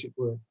we wish it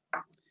would?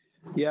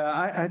 Yeah,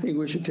 I think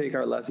we should take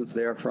our lessons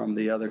there from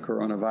the other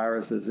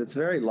coronaviruses. It's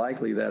very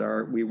likely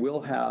that we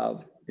will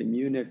have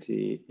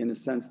immunity in a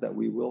sense that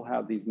we will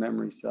have these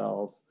memory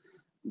cells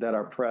that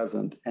are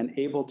present and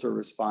able to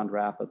respond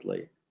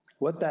rapidly.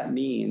 What that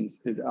means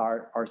is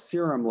our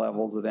serum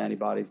levels of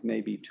antibodies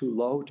may be too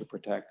low to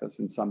protect us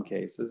in some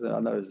cases,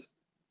 and others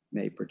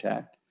may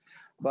protect.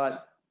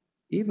 But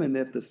even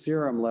if the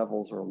serum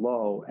levels are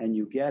low and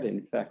you get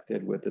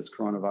infected with this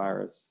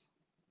coronavirus,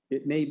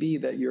 it may be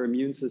that your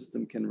immune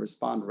system can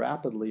respond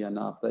rapidly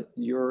enough that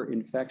your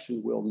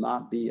infection will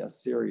not be a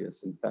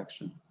serious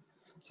infection.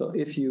 So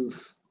if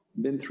you've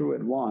been through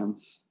it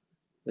once,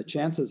 the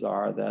chances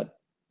are that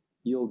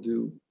you'll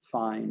do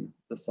fine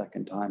the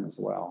second time as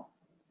well.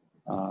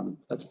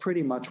 That's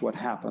pretty much what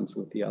happens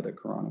with the other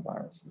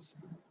coronaviruses.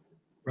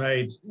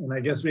 Right. And I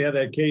guess we had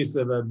that case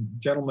of a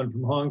gentleman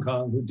from Hong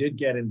Kong who did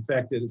get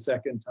infected a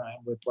second time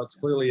with what's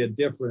clearly a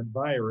different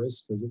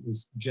virus, because it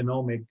was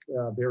genomic,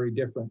 very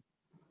different,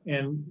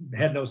 and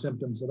had no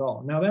symptoms at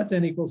all. Now that's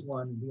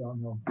N=1. We all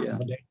know how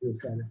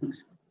dangerous that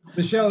is.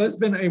 Michelle, it's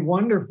been a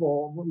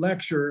wonderful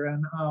lecture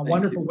and a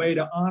wonderful way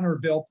to honor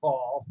Bill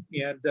Paul.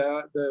 And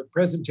the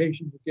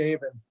presentation you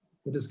gave and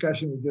the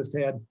discussion we just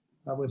had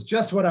was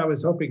just what I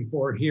was hoping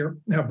for here,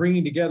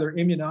 bringing together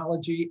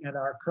immunology and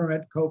our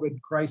current COVID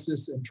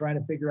crisis and trying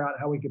to figure out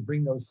how we could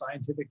bring those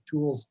scientific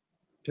tools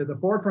to the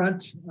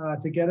forefront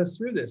to get us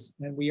through this.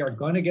 And we are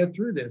going to get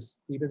through this,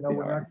 even though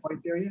we're not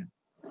quite there yet.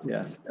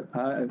 Yes,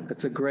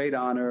 it's a great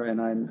honor,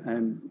 and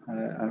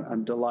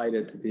I'm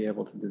delighted to be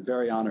able to do,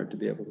 very honored to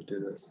be able to do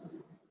this.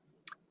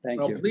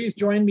 Thank you. Please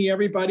join me,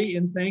 everybody,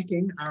 in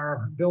thanking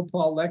our Bill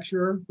Paul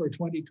lecturer for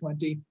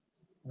 2020,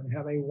 and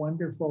have a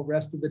wonderful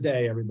rest of the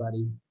day,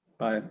 everybody.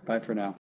 Bye for now.